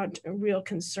that's a real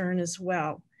concern as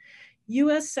well.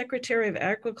 US Secretary of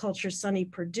Agriculture Sonny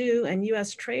Perdue and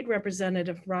US Trade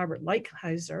Representative Robert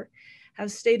Lighthizer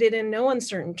have stated in no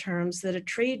uncertain terms that a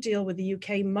trade deal with the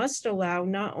UK must allow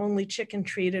not only chicken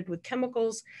treated with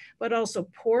chemicals, but also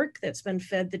pork that's been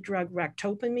fed the drug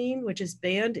ractopamine, which is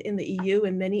banned in the EU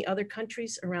and many other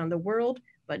countries around the world,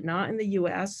 but not in the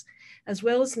US, as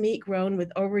well as meat grown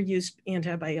with overused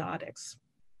antibiotics.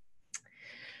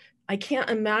 I can't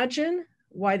imagine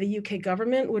why the UK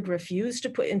government would refuse to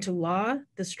put into law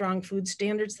the strong food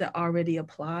standards that already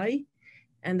apply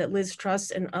and that Liz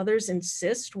Truss and others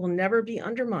insist will never be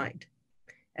undermined,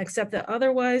 except that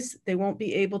otherwise they won't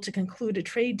be able to conclude a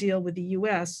trade deal with the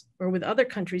US or with other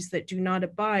countries that do not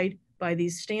abide by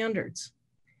these standards.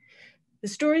 The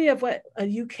story of what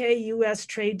a UK-US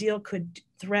trade deal could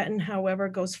threaten, however,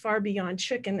 goes far beyond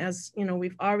chicken, as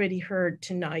we've already heard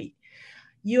tonight.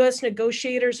 US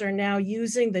negotiators are now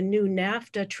using the new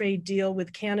NAFTA trade deal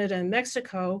with Canada and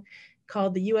Mexico,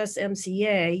 called the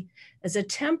USMCA, as a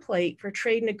template for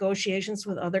trade negotiations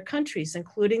with other countries,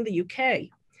 including the UK.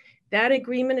 That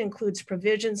agreement includes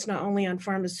provisions not only on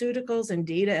pharmaceuticals and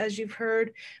data, as you've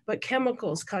heard, but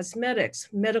chemicals, cosmetics,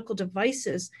 medical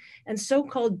devices, and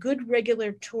so-called good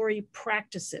regulatory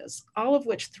practices, all of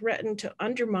which threaten to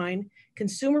undermine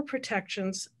consumer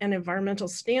protections and environmental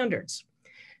standards.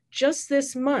 Just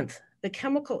this month, the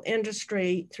chemical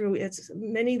industry, through its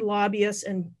many lobbyists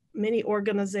and many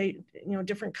organizations,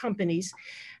 different companies,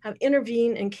 have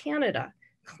intervened in Canada,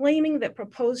 claiming that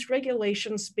proposed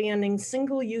regulations banning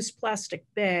single-use plastic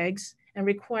bags and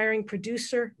requiring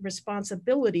producer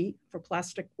responsibility for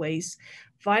plastic waste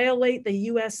violate the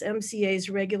USMCA's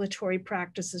regulatory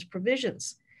practices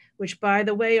provisions, which, by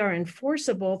the way, are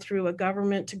enforceable through a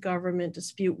government-to-government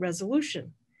dispute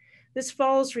resolution. This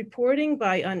follows reporting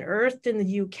by Unearthed in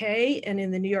the UK and in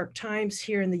the New York Times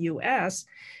here in the US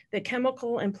that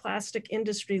chemical and plastic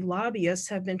industry lobbyists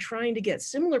have been trying to get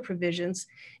similar provisions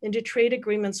into trade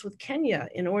agreements with Kenya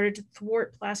in order to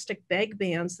thwart plastic bag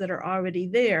bans that are already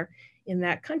there in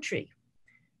that country.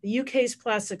 The UK's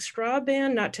plastic straw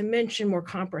ban, not to mention more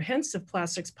comprehensive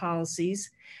plastics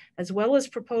policies, as well as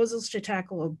proposals to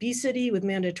tackle obesity with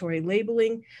mandatory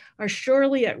labeling, are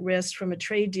surely at risk from a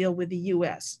trade deal with the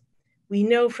US. We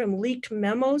know from leaked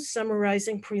memos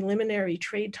summarizing preliminary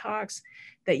trade talks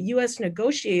that US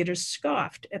negotiators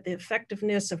scoffed at the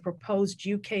effectiveness of proposed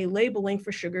UK labeling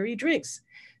for sugary drinks,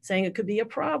 saying it could be a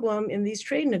problem in these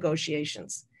trade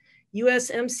negotiations.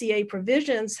 USMCA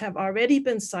provisions have already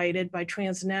been cited by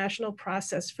transnational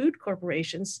processed food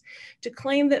corporations to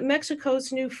claim that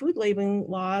Mexico's new food labeling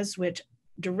laws, which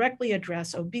directly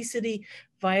address obesity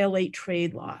violate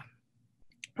trade law.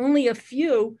 Only a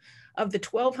few of the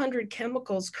 1,200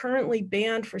 chemicals currently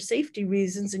banned for safety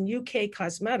reasons in UK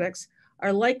cosmetics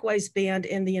are likewise banned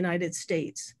in the United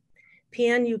States.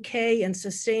 PAN UK and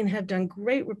Sustain have done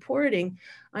great reporting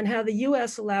on how the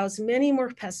US allows many more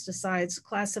pesticides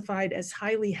classified as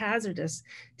highly hazardous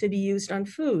to be used on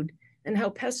food, and how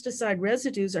pesticide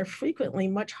residues are frequently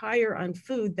much higher on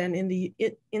food than in the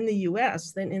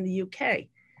US than in the UK.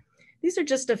 These are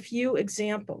just a few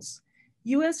examples.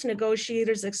 US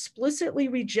negotiators explicitly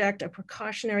reject a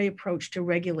precautionary approach to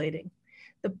regulating.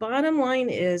 The bottom line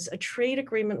is a trade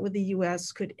agreement with the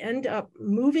US could end up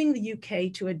moving the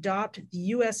UK to adopt the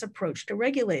US approach to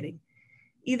regulating,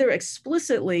 either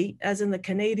explicitly, as in the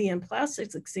Canadian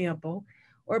plastics example,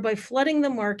 or by flooding the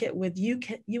market with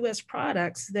US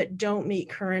products that don't meet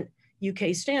current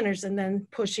UK standards and then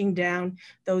pushing down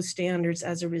those standards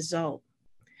as a result.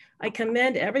 I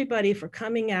commend everybody for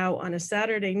coming out on a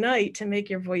Saturday night to make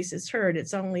your voices heard.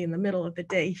 It's only in the middle of the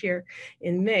day here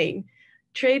in Maine.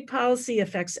 Trade policy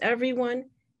affects everyone,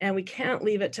 and we can't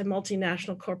leave it to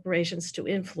multinational corporations to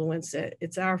influence it.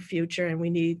 It's our future, and we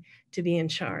need to be in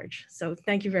charge. So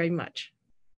thank you very much.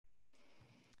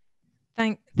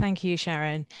 Thank you,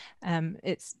 Sharon.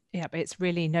 It's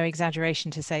really no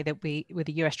exaggeration to say that with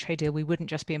the US trade deal, we wouldn't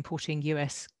just be importing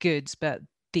US goods, but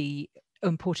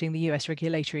importing the US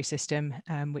regulatory system,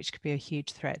 which could be a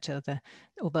huge threat to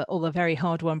all the very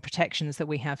hard-won protections that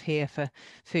we have here for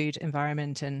food,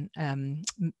 environment, and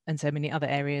so many other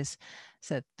areas.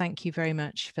 So thank you very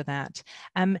much for that.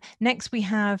 Next, we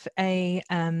have a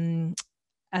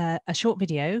short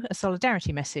video, a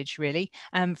solidarity message really,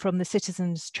 from the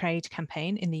Citizens Trade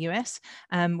Campaign in the US,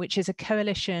 which is a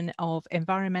coalition of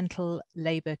environmental,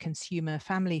 labor, consumer,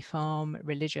 family farm,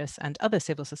 religious and other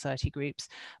civil society groups,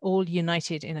 all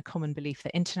united in a common belief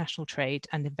that international trade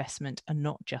and investment are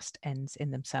not just ends in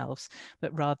themselves,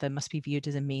 but rather must be viewed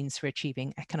as a means for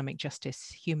achieving economic justice,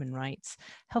 human rights,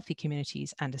 healthy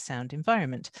communities and a sound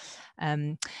environment.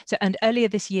 And earlier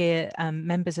this year,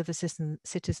 members of the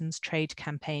Citizens Trade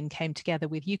Campaign came together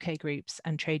with UK groups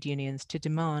and trade unions to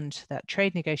demand that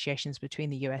trade negotiations between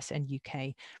the US and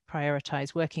UK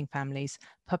prioritise working families,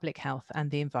 public health and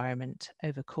the environment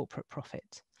over corporate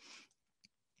profit.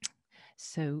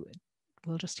 So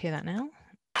we'll just hear that now.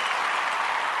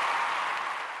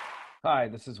 Hi,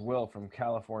 this is Will from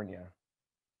California.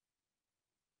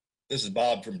 This is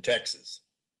Bob from Texas.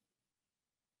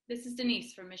 This is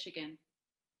Denise from Michigan.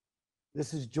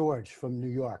 This is George from New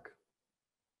York.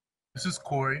 This is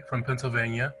Corey from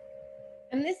Pennsylvania.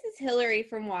 And this is Hillary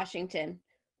from Washington.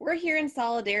 We're here in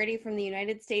solidarity from the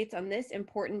United States on this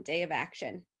important day of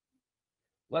action.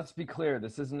 Let's be clear,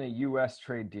 this isn't a US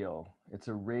trade deal. It's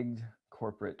a rigged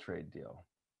corporate trade deal.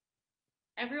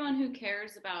 Everyone who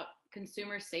cares about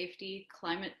consumer safety,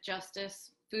 climate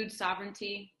justice, food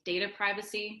sovereignty, data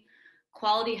privacy,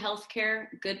 quality healthcare,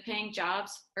 good paying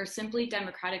jobs, or simply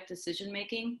democratic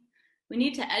decision-making, we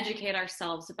need to educate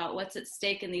ourselves about what's at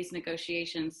stake in these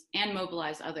negotiations and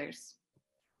mobilize others.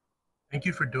 Thank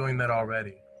you for doing that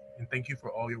already, and thank you for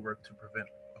all your work to prevent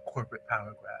a corporate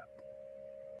power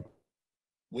grab.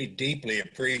 We deeply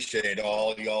appreciate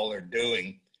all y'all are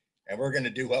doing, and we're going to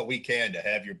do what we can to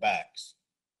have your backs.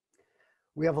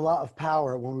 We have a lot of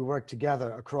power when we work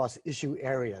together across issue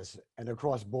areas and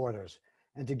across borders,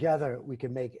 and together we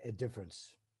can make a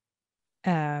difference.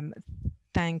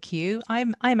 Thank you. I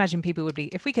imagine people would be,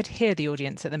 if we could hear the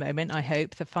audience at the moment, I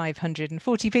hope the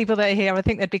 540 people that are here, I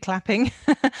think they'd be clapping.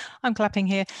 I'm clapping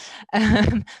here.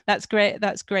 That's great.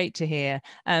 That's great to hear.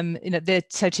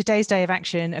 So today's day of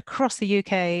action across the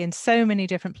UK in so many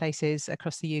different places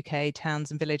across the UK,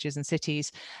 towns and villages and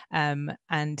cities,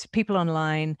 and people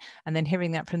online, and then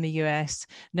hearing that from the US,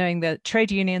 knowing that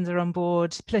trade unions are on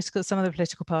board, some of the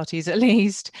political parties at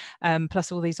least,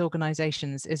 plus all these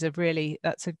organizations is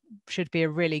should be a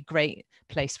really great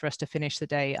place for us to finish the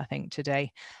day, I think,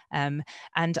 today. And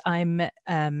I'm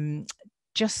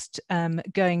just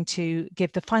going to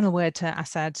give the final word to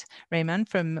Asad Rehman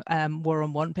from War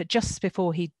on Want. But just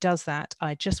before he does that,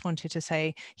 I just wanted to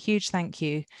say huge thank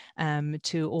you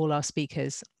to all our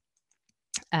speakers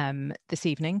this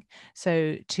evening.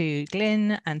 So to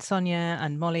Glyn and Sonia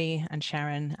and Molly and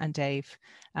Sharon and Dave,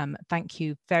 thank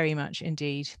you very much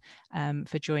indeed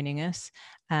for joining us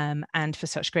and for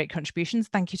such great contributions.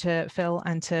 Thank you to Phil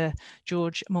and to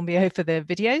George Monbiot for the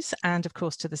videos, and of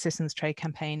course to the Citizens Trade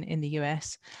Campaign in the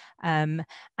US.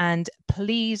 And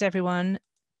please everyone,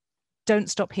 don't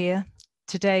stop here.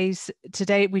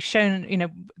 today we've shown, you know,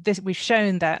 we've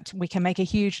shown that we can make a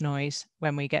huge noise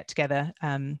when we get together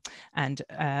and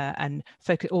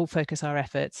focus our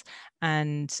efforts,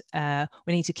 and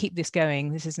we need to keep this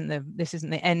going. This isn't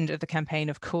the end of the campaign,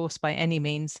 of course, by any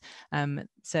means.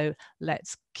 So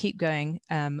let's keep going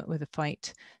with a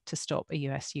fight to stop a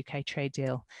US-UK trade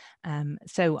deal.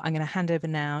 So I'm going to hand over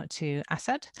now to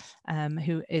Asad,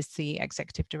 who is the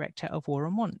Executive Director of War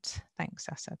on Want. Thanks,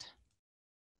 Asad.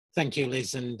 Thank you,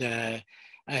 Liz, and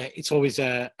it's always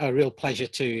a real pleasure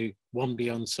to be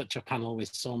on such a panel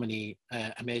with so many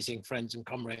amazing friends and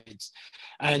comrades,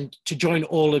 and to join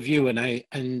all of you.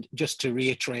 And just to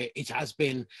reiterate, it has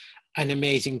been an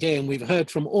amazing day, and we've heard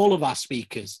from all of our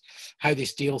speakers how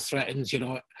this deal threatens, you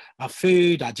know, our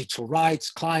food, our digital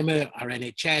rights, climate, our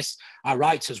NHS, our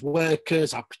rights as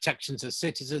workers, our protections as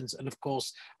citizens, and of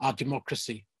course our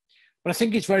democracy. But I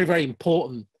think it's very, very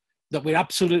important that we're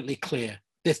absolutely clear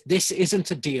that this isn't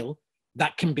a deal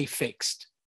that can be fixed.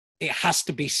 It has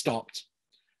to be stopped,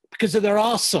 because there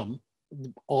are some,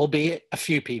 albeit a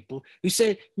few people, who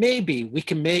say maybe we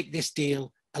can make this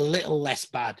deal a little less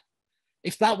bad.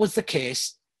 If that was the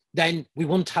case, then we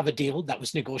wouldn't have a deal that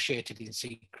was negotiated in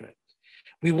secret.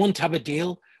 We wouldn't have a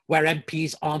deal where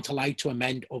MPs aren't allowed to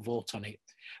amend or vote on it.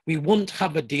 We wouldn't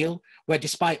have a deal where,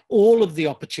 despite all of the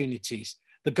opportunities,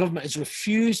 the government has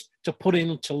refused to put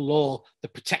into law the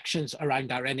protections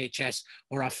around our NHS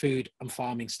or our food and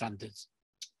farming standards.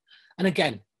 And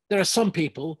again, there are some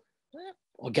people,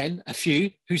 again, a few,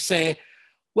 who say,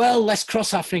 well, let's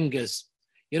cross our fingers.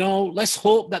 You know, let's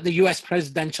hope that the US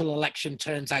presidential election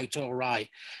turns out all right.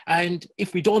 And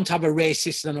if we don't have a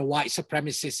racist and a white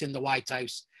supremacist in the White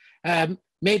House,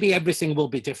 maybe everything will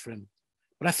be different.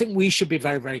 But I think we should be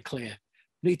very, very clear.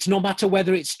 It's no matter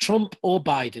whether it's Trump or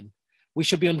Biden, we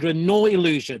should be under no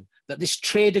illusion that this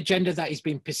trade agenda that is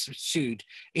being pursued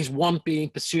is one being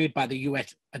pursued by the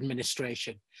US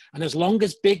administration. And as long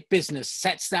as big business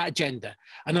sets that agenda,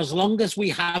 and as long as we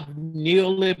have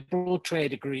neoliberal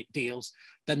trade deals,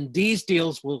 then these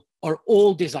deals are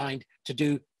all designed to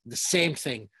do the same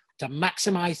thing, to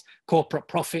maximize corporate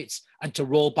profits and to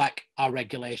roll back our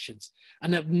regulations.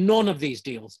 And that none of these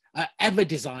deals are ever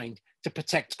designed to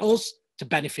protect us, to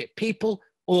benefit people,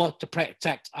 or to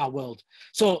protect our world.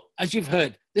 So, as you've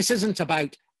heard, this isn't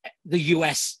about the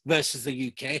US versus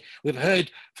the UK. We've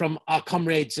heard from our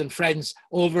comrades and friends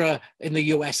over in the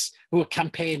US who are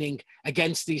campaigning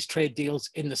against these trade deals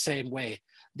in the same way.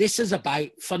 This is about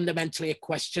fundamentally a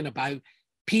question about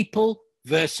people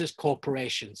versus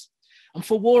corporations. And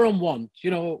for War on Want,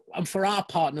 you know, and for our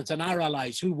partners and our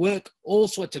allies who work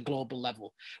also at a global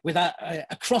level, with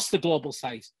across the global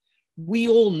south, we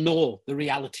all know the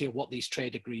reality of what these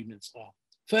trade agreements are.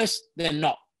 First, they're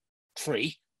not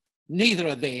free. Neither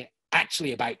are they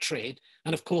actually about trade.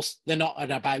 And of course, they're not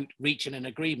about reaching an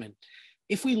agreement.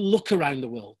 If we look around the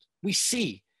world, we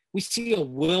see a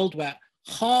world where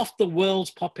half the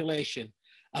world's population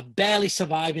are barely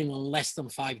surviving on less than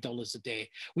 $5 a day.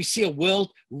 We see a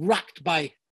world racked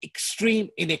by extreme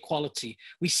inequality.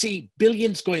 We see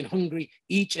billions going hungry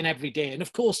each and every day. And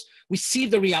of course, we see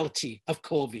the reality of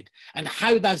COVID and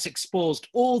how that's exposed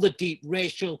all the deep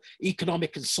racial,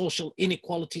 economic, and social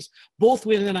inequalities, both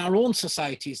within our own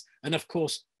societies and of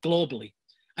course, globally.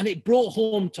 And it brought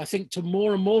home to, I think, to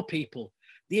more and more people,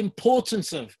 the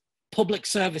importance of public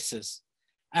services,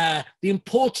 the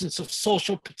importance of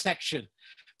social protection,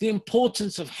 the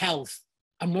importance of health.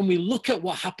 And when we look at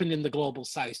what happened in the global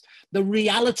south, the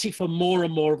reality for more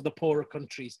and more of the poorer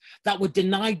countries that were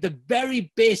denied the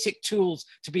very basic tools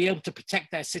to be able to protect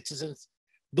their citizens,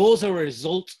 those are a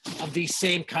result of these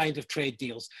same kind of trade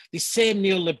deals, this same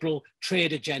neoliberal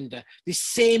trade agenda, this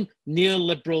same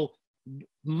neoliberal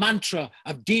mantra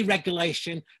of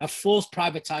deregulation, of forced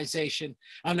privatization,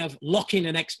 and of lock-in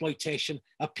and exploitation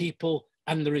of people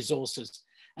and the resources.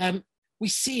 We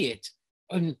see it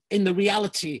in the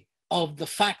reality of the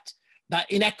fact that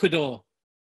in Ecuador,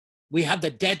 we had the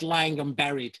dead lying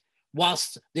unburied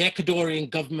whilst the Ecuadorian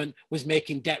government was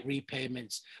making debt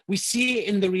repayments. We see it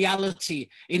in the reality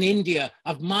in India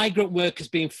of migrant workers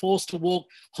being forced to walk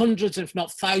hundreds, if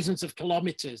not thousands of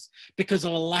kilometers because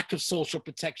of a lack of social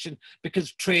protection,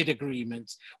 because of trade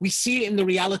agreements. We see it in the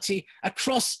reality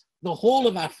across the whole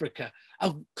of Africa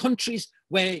of countries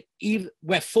where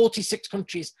 46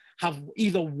 countries have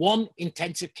either one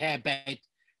intensive care bed.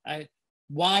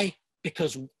 Why?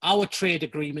 Because our trade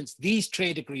agreements, these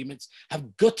trade agreements,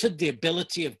 have gutted the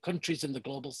ability of countries in the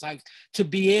global south to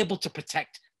be able to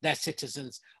protect their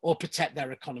citizens or protect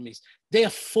their economies. They are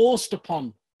forced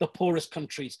upon the poorest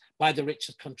countries by the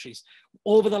richest countries.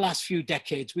 Over the last few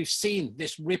decades, we've seen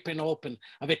this ripping open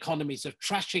of economies, of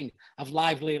trashing of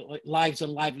lives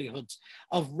and livelihoods,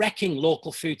 of wrecking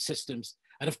local food systems,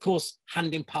 and of course,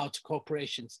 handing power to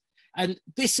corporations. And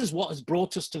this is what has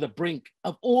brought us to the brink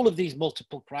of all of these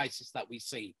multiple crises that we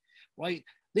see, right?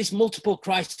 This multiple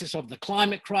crisis of the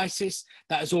climate crisis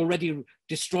that is already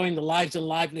destroying the lives and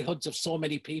livelihoods of so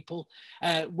many people.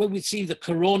 When we see the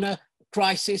corona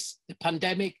crisis, the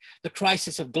pandemic, the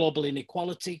crisis of global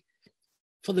inequality.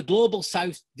 For the global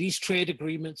south, these trade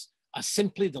agreements are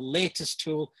simply the latest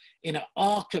tool in an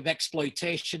arc of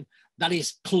exploitation that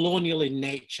is colonial in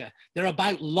nature. They're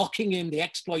about locking in the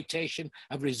exploitation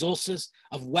of resources,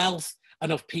 of wealth,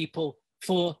 and of people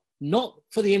not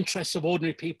for the interests of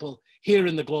ordinary people here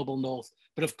in the global north,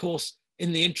 but of course,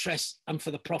 in the interests and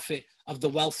for the profit of the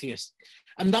wealthiest.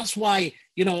 And that's why,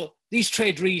 you know, these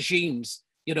trade regimes,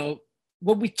 you know,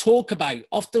 when we talk about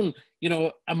often, you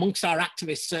know, amongst our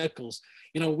activist circles,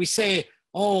 you know, we say,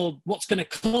 oh, what's going to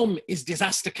come is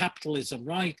disaster capitalism,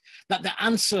 right? That the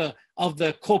answer of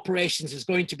the corporations is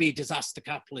going to be disaster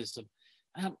capitalism.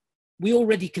 We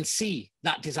already can see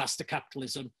that disaster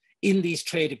capitalism in these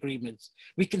trade agreements.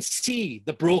 We can see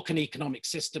the broken economic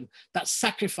system that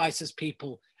sacrifices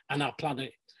people and our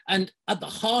planet. And at the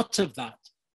heart of that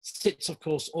sits, of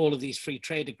course, all of these free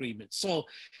trade agreements. So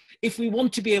if we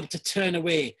want to be able to turn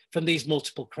away from these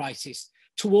multiple crises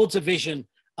towards a vision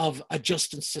of a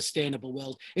just and sustainable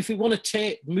world, if we want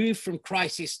to move from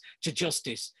crisis to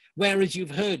justice, whereas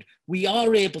you've heard, we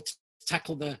are able to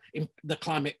tackle the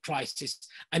climate crisis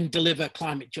and deliver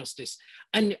climate justice.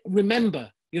 And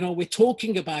remember, you know, we're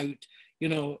talking about, you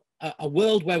know, a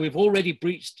world where we've already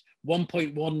breached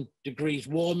 1.1 degrees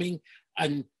warming,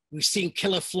 and we've seen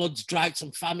killer floods, droughts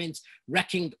and famines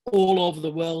wrecking all over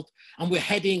the world. And we're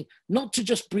heading not to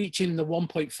just breaching the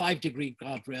 1.5 degree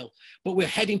guardrail, but we're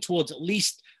heading towards at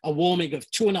least a warming of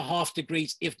 2.5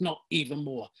 degrees, if not even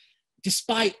more.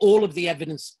 Despite all of the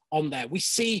evidence on there, we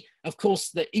see, of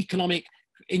course, the economic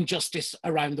injustice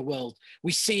around the world.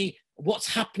 We see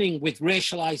what's happening with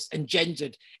racialized and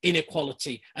gendered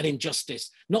inequality and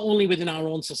injustice, not only within our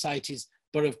own societies,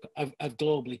 but of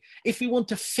globally. If we want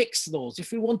to fix those,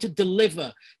 if we want to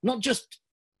deliver, not just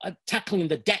tackling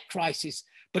the debt crisis,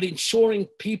 but ensuring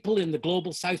people in the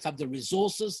global south have the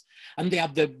resources and they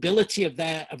have the ability of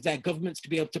their governments to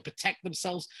be able to protect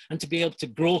themselves and to be able to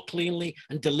grow cleanly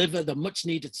and deliver the much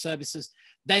needed services,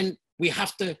 then we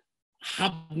have to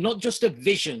have not just a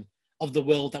vision of the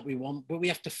world that we want, but we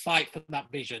have to fight for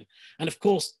that vision. And of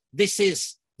course, this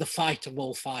is the fight of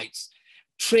all fights.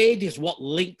 Trade is what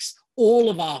links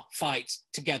all of our fights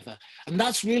together. And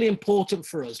that's really important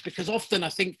for us, because often I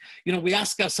think, you know, we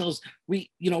ask ourselves,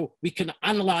 we can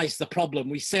analyze the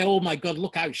problem. We say, oh my God,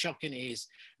 look how shocking it is.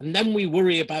 And then we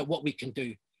worry about what we can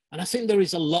do. And I think there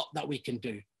is a lot that we can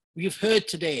do. You've heard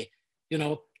today, you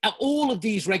know, all of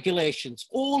these regulations,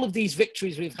 all of these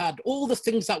victories we've had, all the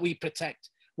things that we protect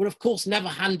were of course never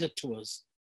handed to us.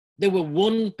 They were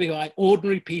won by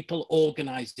ordinary people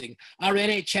organizing. Our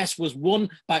NHS was won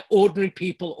by ordinary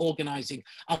people organizing.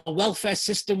 Our welfare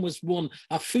system was won.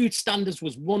 Our food standards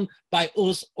was won by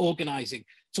us organizing.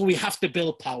 So we have to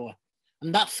build power.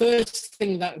 And that first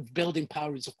thing that building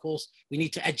power is, of course, we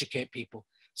need to educate people.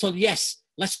 So yes,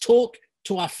 let's talk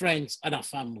to our friends and our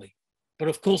family. But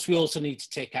of course, we also need to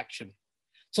take action.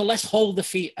 So let's hold the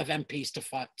feet of MPs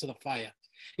to the fire.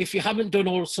 If you haven't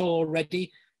done so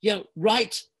already, you know,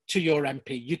 write to your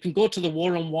MP. You can go to the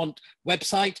War on Want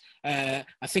website. I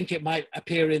think it might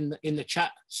appear in the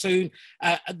chat soon.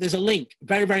 There's a link,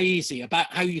 very, very easy, about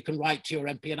how you can write to your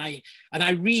MP. And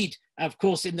I read, of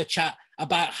course, in the chat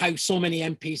about how so many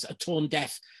MPs are tone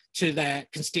deaf to their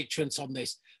constituents on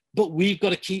this. But we've got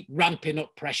to keep ramping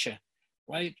up pressure,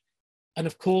 right? And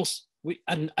of course,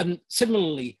 and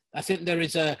similarly, I think there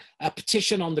is a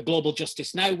petition on the Global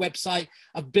Justice Now website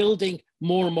of building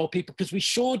more and more people, because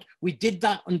we did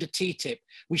that under TTIP.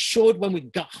 We showed when we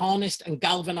got harnessed and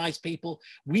galvanized people,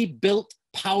 we built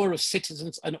power of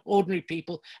citizens and ordinary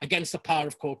people against the power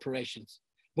of corporations.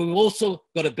 But we've also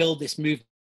got to build this movement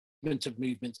of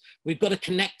movements. We've got to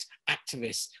connect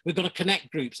activists. We've got to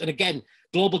connect groups. And again,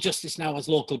 Global Justice Now has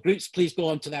local groups. Please go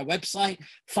onto their website,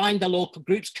 find the local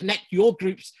groups, connect your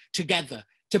groups together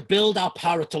to build our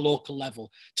power at a local level,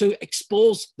 to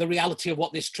expose the reality of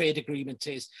what this trade agreement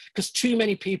is. Because too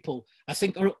many people, I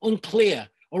think, are unclear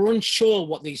or unsure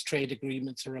what these trade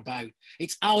agreements are about.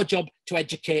 It's our job to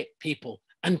educate people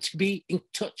and to be in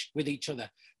touch with each other.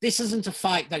 This isn't a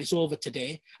fight that is over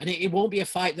today, and it won't be a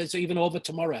fight that's even over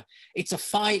tomorrow. It's a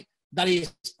fight that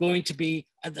is going to be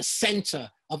at the center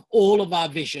of all of our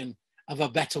vision of a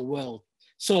better world.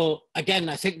 So again,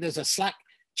 I think there's a Slack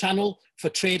channel for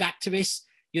trade activists.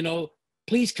 You know,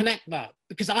 please connect that,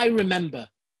 because I remember,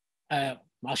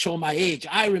 I'll show my age,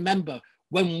 I remember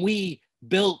when we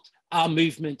built our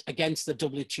movement against the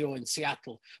WTO in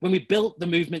Seattle, when we built the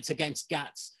movements against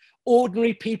GATS,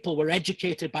 ordinary people were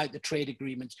educated about the trade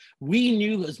agreements. We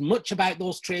knew as much about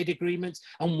those trade agreements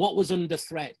and what was under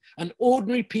threat. And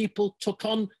ordinary people took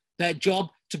on their job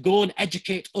to go and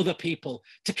educate other people,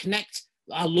 to connect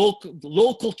our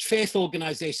local faith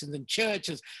organizations and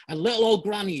churches, and little old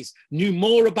grannies knew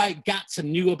more about GATS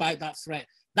and knew about that threat.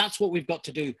 That's what we've got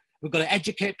to do. We've got to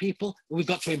educate people, and we've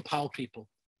got to empower people.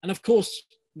 And of course,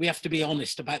 we have to be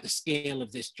honest about the scale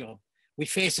of this job. We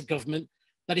face a government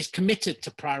that is committed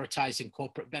to prioritizing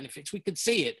corporate benefits. We could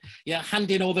see it, yeah,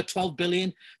 handing over 12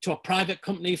 billion to a private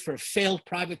company for a failed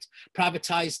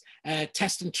privatized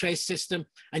test and trace system,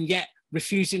 and yet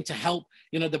refusing to help,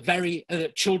 you know, the very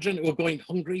children who are going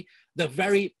hungry, the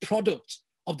very product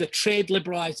of the trade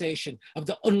liberalization, of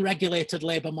the unregulated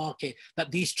labor market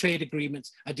that these trade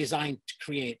agreements are designed to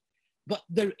create. But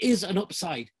there is an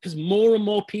upside, because more and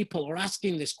more people are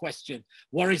asking this question: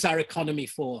 what is our economy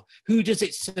for? Who does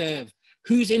it serve?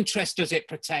 Whose interest does it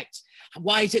protect?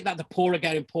 Why is it that the poor are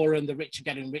getting poorer and the rich are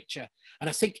getting richer? And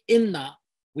I think in that,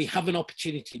 we have an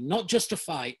opportunity, not just to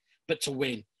fight, but to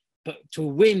win. But to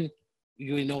win,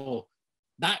 you know,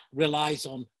 that relies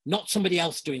on not somebody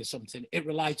else doing something. It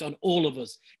relies on all of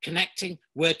us connecting,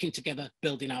 working together,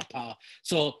 building our power.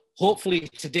 So hopefully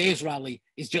today's rally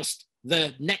is just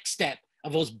the next step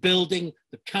of us building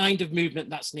the kind of movement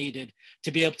that's needed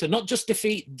to be able to not just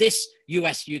defeat this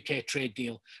US-UK trade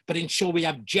deal, but ensure we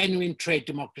have genuine trade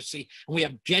democracy and we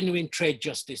have genuine trade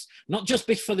justice, not just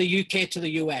for the UK to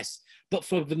the US, but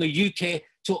from the UK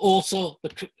to also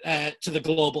to the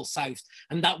global South,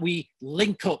 and that we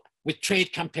link up with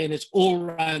trade campaigners all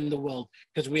around the world,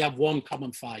 because we have one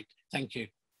common fight. Thank you.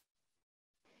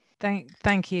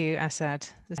 Thank you, Asad.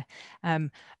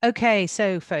 Okay,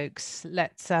 so folks,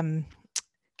 let's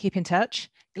keep in touch.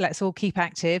 Let's all keep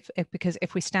active, because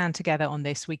if we stand together on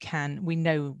this, we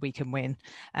know we can win.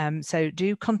 So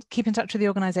do keep in touch with the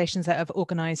organisations that have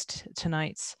organised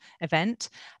tonight's event.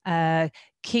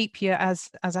 Keep your, as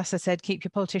Asad said, keep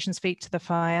your politicians' feet to the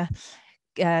fire.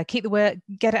 Keep the work,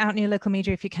 get it out in your local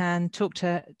media if you can. Talk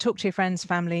to your friends,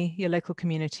 family, your local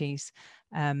communities.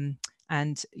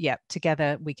 And yeah,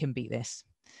 together we can beat this.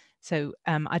 So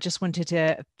I just wanted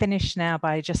to finish now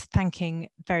by just thanking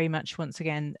very much once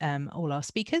again all our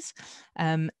speakers.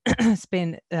 It's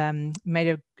been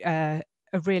made a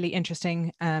really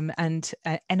interesting and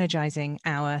energizing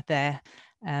hour there.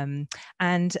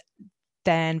 And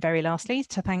then very lastly,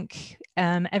 to thank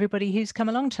everybody who's come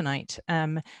along tonight.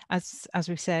 As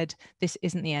we've said, this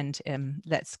isn't the end.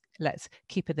 Let's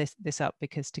keep this up,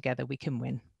 because together we can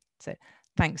win. So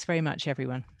thanks very much,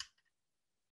 everyone.